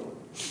feel it.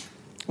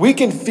 We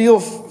can feel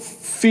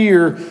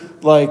fear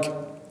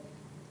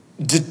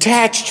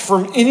detached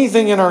from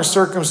anything in our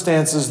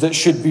circumstances that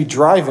should be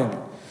driving it.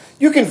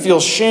 You can feel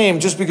shame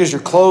just because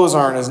your clothes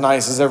aren't as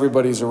nice as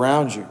everybody's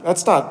around you.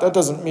 That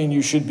doesn't mean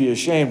you should be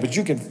ashamed, but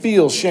you can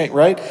feel shame,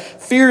 right?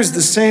 Fear is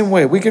the same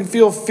way. We can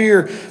feel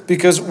fear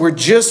because we're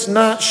just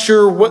not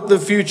sure what the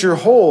future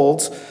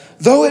holds,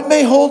 though it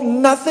may hold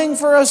nothing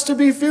for us to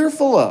be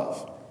fearful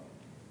of.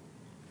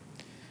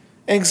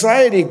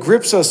 Anxiety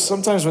grips us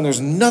sometimes when there's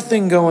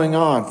nothing going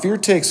on. Fear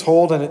takes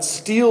hold and it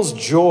steals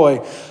joy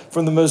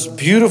from the most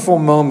beautiful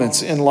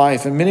moments in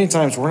life, and many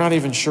times we're not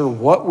even sure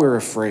what we're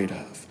afraid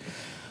of.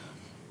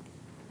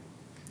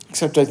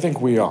 Except I think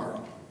we are,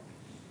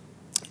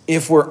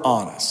 if we're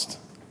honest.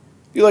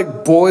 You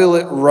boil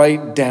it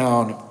right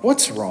down.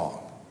 What's wrong?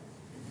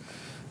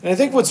 And I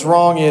think what's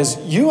wrong is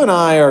you and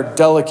I are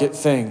delicate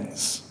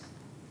things.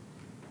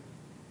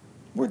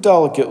 We're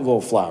delicate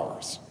little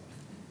flowers,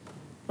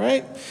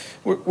 right?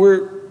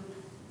 We're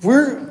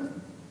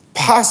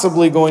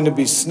possibly going to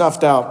be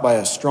snuffed out by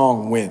a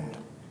strong wind.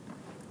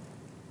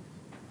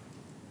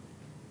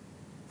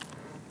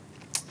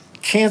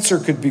 Cancer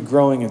could be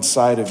growing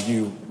inside of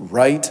you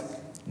right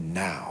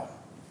now.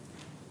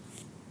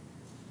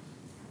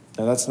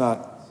 Now that's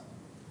not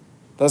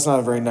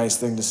a very nice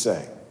thing to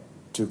say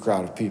to a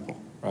crowd of people,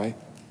 right?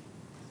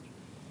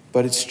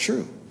 But it's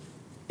true.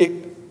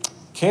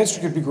 Cancer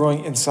could be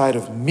growing inside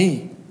of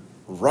me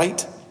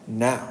right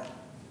now.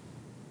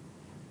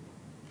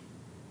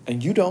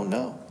 and you don't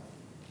know.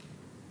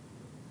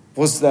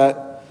 Was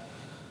that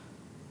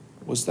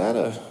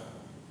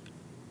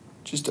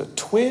just a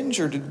twinge,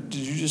 or did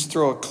you just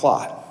throw a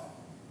clot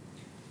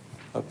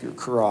up your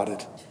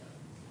carotid?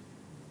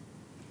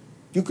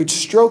 You could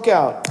stroke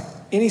out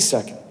any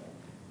second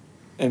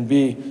and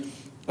be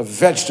a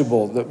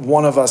vegetable that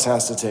one of us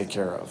has to take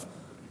care of.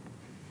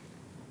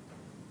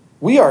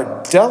 We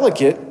are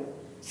delicate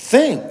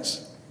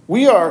things.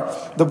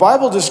 The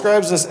Bible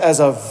describes us as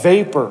a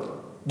vapor.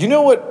 Do you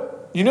know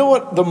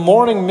what the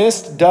morning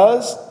mist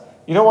does?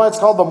 You know why it's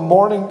called the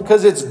morning?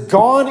 Because it's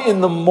gone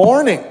in the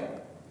morning.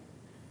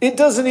 It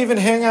doesn't even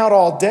hang out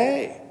all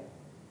day.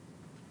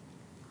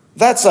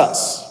 That's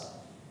us.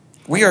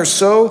 We are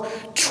so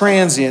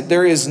transient.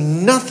 There is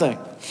nothing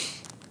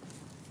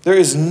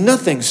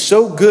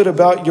so good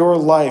about your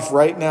life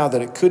right now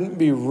that it couldn't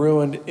be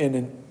ruined in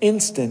an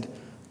instant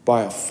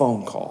by a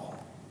phone call.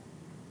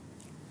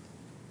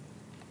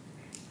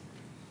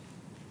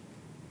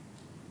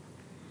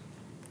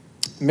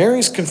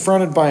 Mary's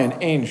confronted by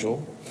an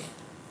angel.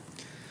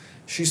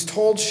 She's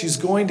told she's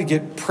going to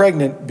get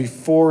pregnant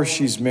before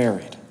she's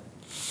married.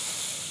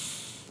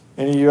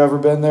 Any of you ever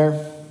been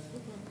there?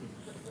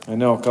 I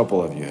know a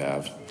couple of you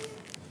have.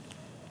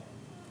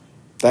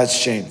 That's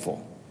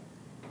shameful.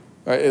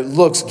 It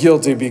looks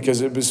guilty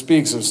because it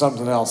bespeaks of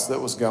something else that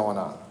was going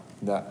on.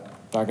 Not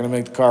going to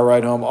make the car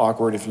ride home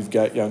awkward if you've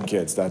got young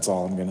kids. That's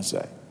all I'm going to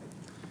say.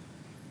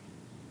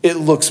 It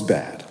looks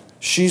bad.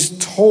 She's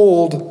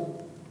told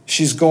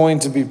she's going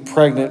to be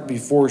pregnant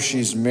before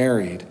she's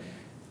married.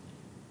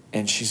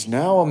 And she's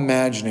now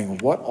imagining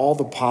what all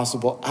the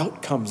possible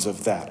outcomes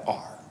of that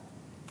are.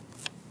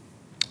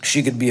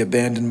 She could be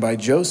abandoned by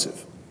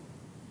Joseph.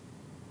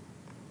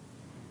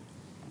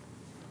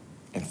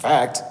 In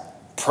fact,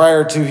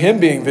 prior to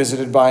him being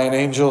visited by an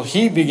angel,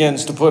 he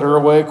begins to put her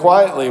away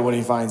quietly when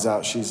he finds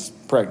out she's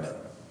pregnant.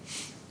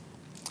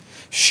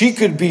 She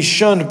could be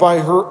shunned by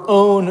her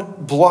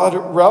own blood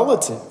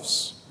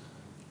relatives.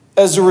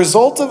 As a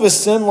result of a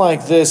sin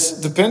like this,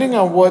 depending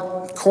on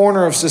what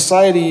corner of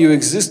society you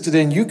existed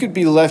in, you could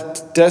be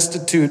left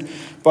destitute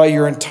by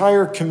your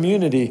entire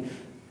community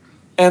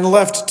and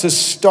left to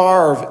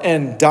starve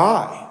and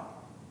die.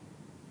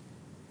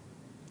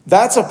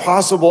 That's a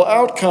possible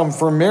outcome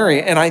for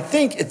Mary. And I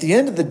think at the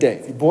end of the day,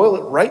 if you boil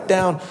it right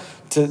down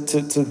to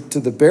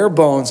the bare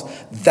bones,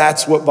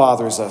 that's what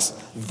bothers us.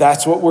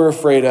 That's what we're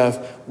afraid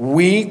of.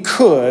 We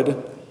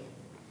could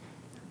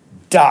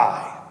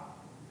die.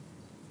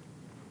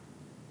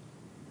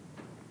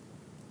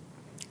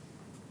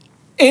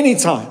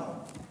 Anytime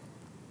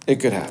it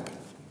could happen.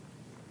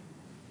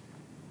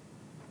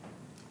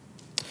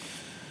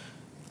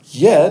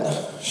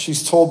 Yet,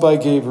 she's told by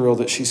Gabriel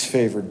that she's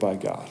favored by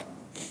God.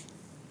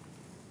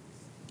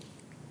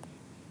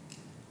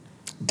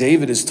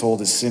 David is told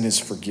his sin is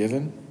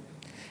forgiven.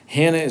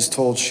 Hannah is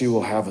told she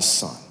will have a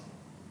son.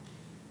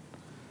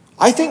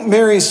 I think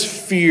Mary's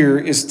fear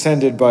is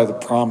tended by the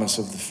promise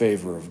of the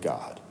favor of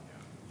God.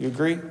 You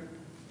agree?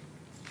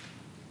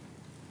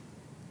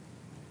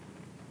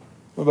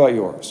 What about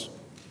yours?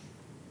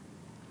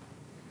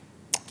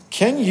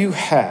 Can you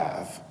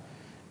have,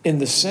 in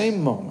the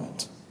same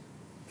moment,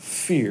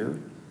 fear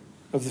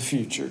of the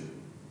future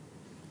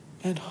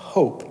and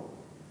hope?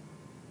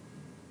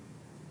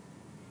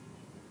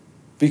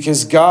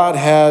 Because God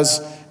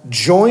has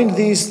joined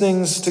these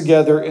things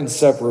together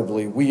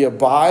inseparably. We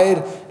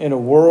abide in a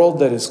world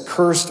that is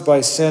cursed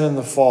by sin and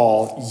the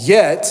fall,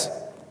 yet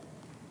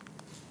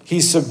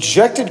he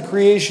subjected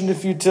creation to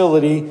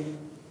futility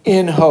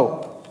in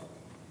hope.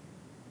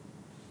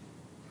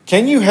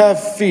 Can you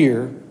have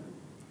fear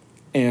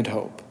and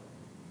hope?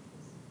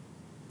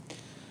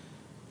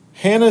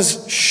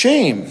 Hannah's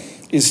shame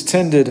is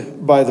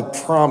tended by the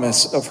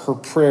promise of her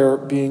prayer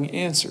being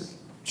answered.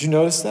 Did you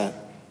notice that?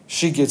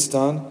 She gets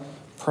done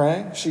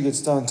praying. She gets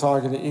done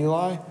talking to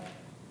Eli.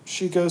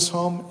 She goes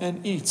home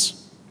and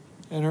eats.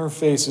 And her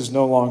face is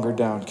no longer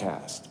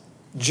downcast.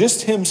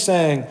 Just him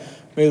saying,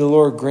 may the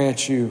Lord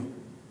grant you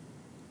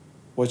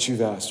what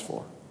you've asked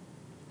for.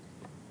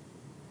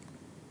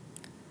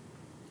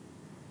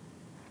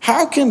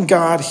 How can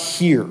God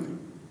hear,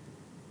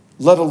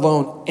 let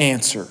alone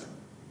answer,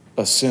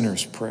 a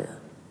sinner's prayer?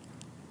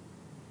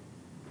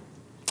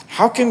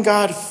 How can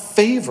God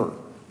favor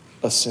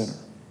a sinner?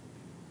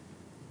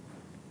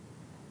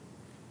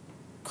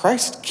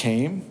 Christ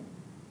came,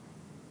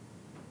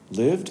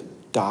 lived,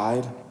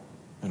 died,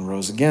 and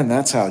rose again.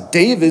 That's how.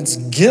 David's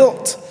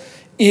guilt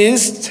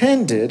is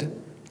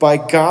tended by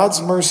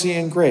God's mercy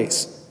and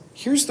grace.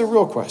 Here's the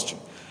real question.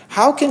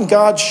 How can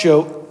God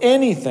show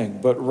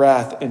anything but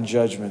wrath and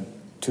judgment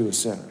to a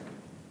sinner?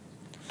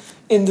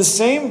 In the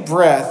same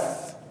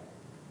breath,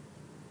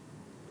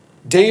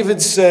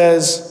 David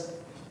says,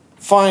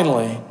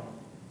 finally,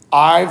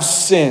 I've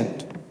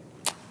sinned.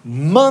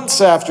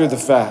 Months after the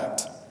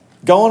fact,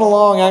 going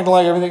along, acting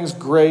like everything's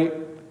great,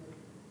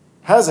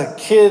 has a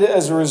kid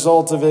as a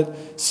result of it,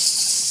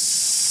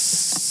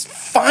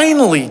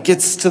 finally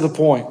gets to the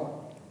point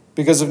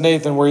because of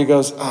Nathan where he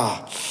goes,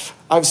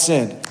 I've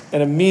sinned.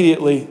 And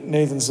immediately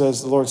Nathan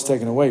says, the Lord's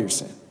taken away your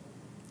sin.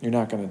 You're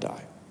not going to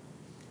die.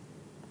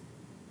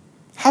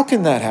 How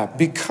can that happen?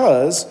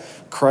 Because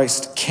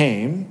Christ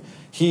came,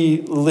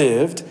 he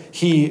lived,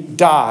 he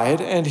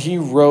died, and he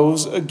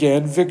rose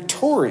again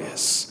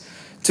victorious.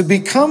 To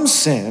become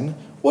sin,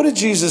 what did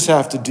Jesus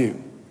have to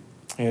do?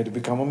 He had to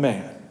become a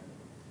man.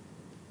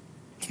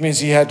 Which means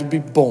he had to be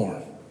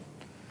born.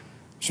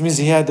 Which means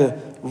he had to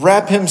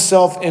wrap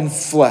himself in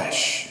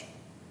flesh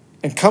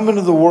and come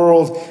into the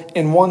world,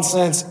 in one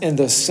sense, in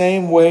the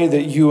same way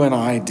that you and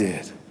I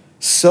did.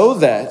 So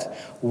that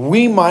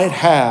we might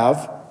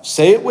have,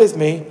 say it with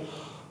me,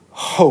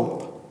 hope.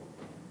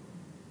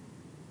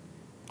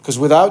 Because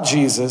without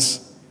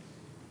Jesus,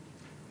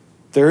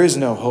 there is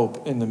no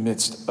hope in the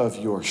midst of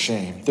your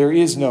shame. There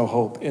is no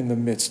hope in the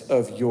midst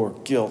of your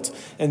guilt.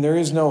 And there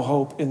is no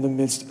hope in the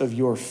midst of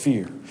your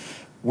fear.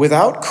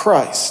 Without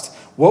Christ,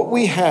 what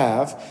we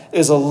have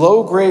is a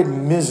low-grade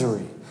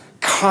misery,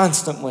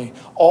 constantly,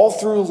 all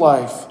through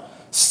life,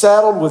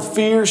 saddled with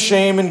fear,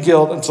 shame, and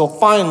guilt until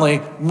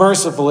finally,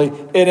 mercifully,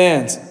 it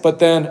ends. But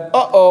then,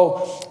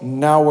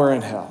 now we're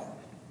in hell.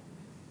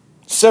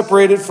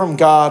 Separated from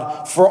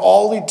God for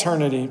all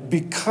eternity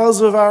because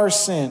of our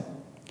sin.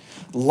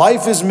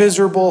 Life is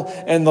miserable,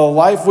 and the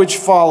life which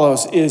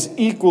follows is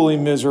equally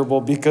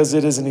miserable because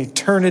it is an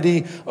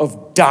eternity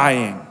of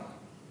dying.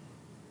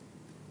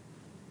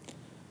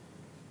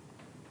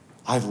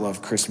 I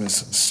love Christmas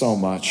so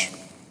much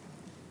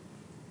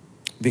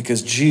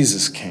because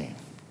Jesus came.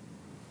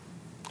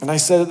 And I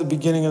said at the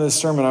beginning of the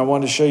sermon, I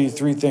wanted to show you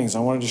three things. I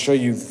wanted to show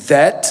you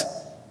that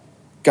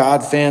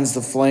God fans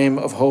the flame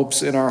of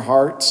hopes in our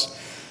hearts.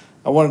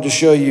 I wanted to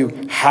show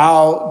you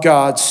how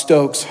God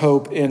stokes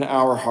hope in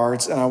our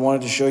hearts. And I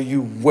wanted to show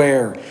you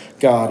where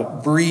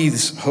God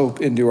breathes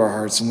hope into our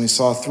hearts. And we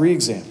saw three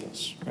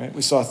examples, right?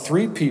 We saw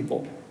three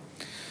people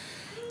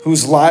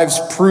whose lives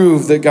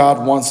prove that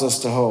God wants us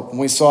to hope. And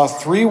we saw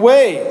three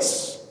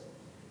ways.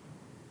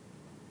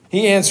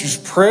 He answers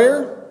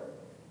prayer,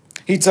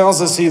 he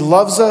tells us he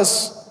loves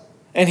us,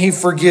 and he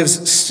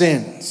forgives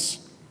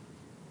sins.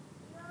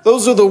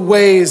 Those are the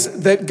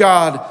ways that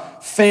God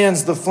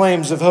fans the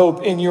flames of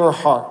hope in your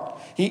heart.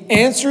 He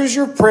answers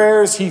your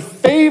prayers, he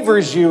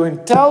favors you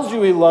and tells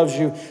you he loves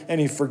you,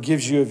 and he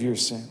forgives you of your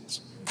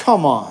sins.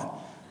 Come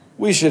on,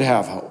 we should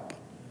have hope.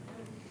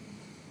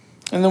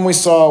 And then we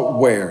saw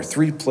where,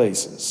 three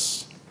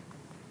places.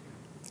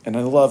 And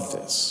I love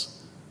this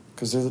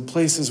because they're the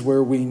places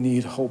where we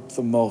need hope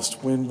the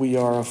most. When we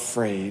are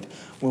afraid,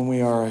 when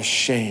we are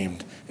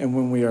ashamed, and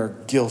when we are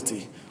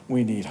guilty,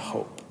 we need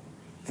hope.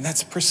 And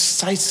that's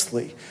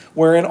precisely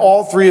where in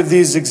all three of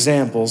these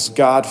examples,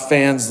 God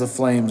fans the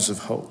flames of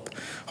hope.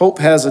 Hope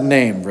has a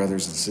name,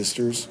 brothers and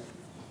sisters.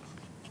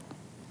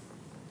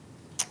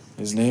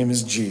 His name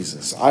is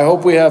Jesus. I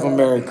hope we have a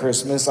Merry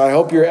Christmas. I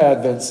hope your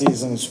Advent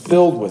season is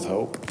filled with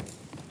hope.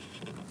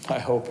 I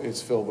hope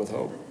it's filled with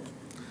hope.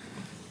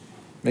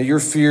 May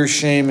your fear,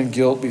 shame, and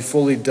guilt be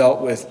fully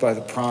dealt with by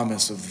the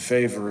promise of the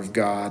favor of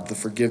God, the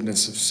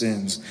forgiveness of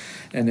sins,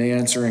 and the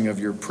answering of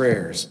your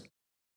prayers.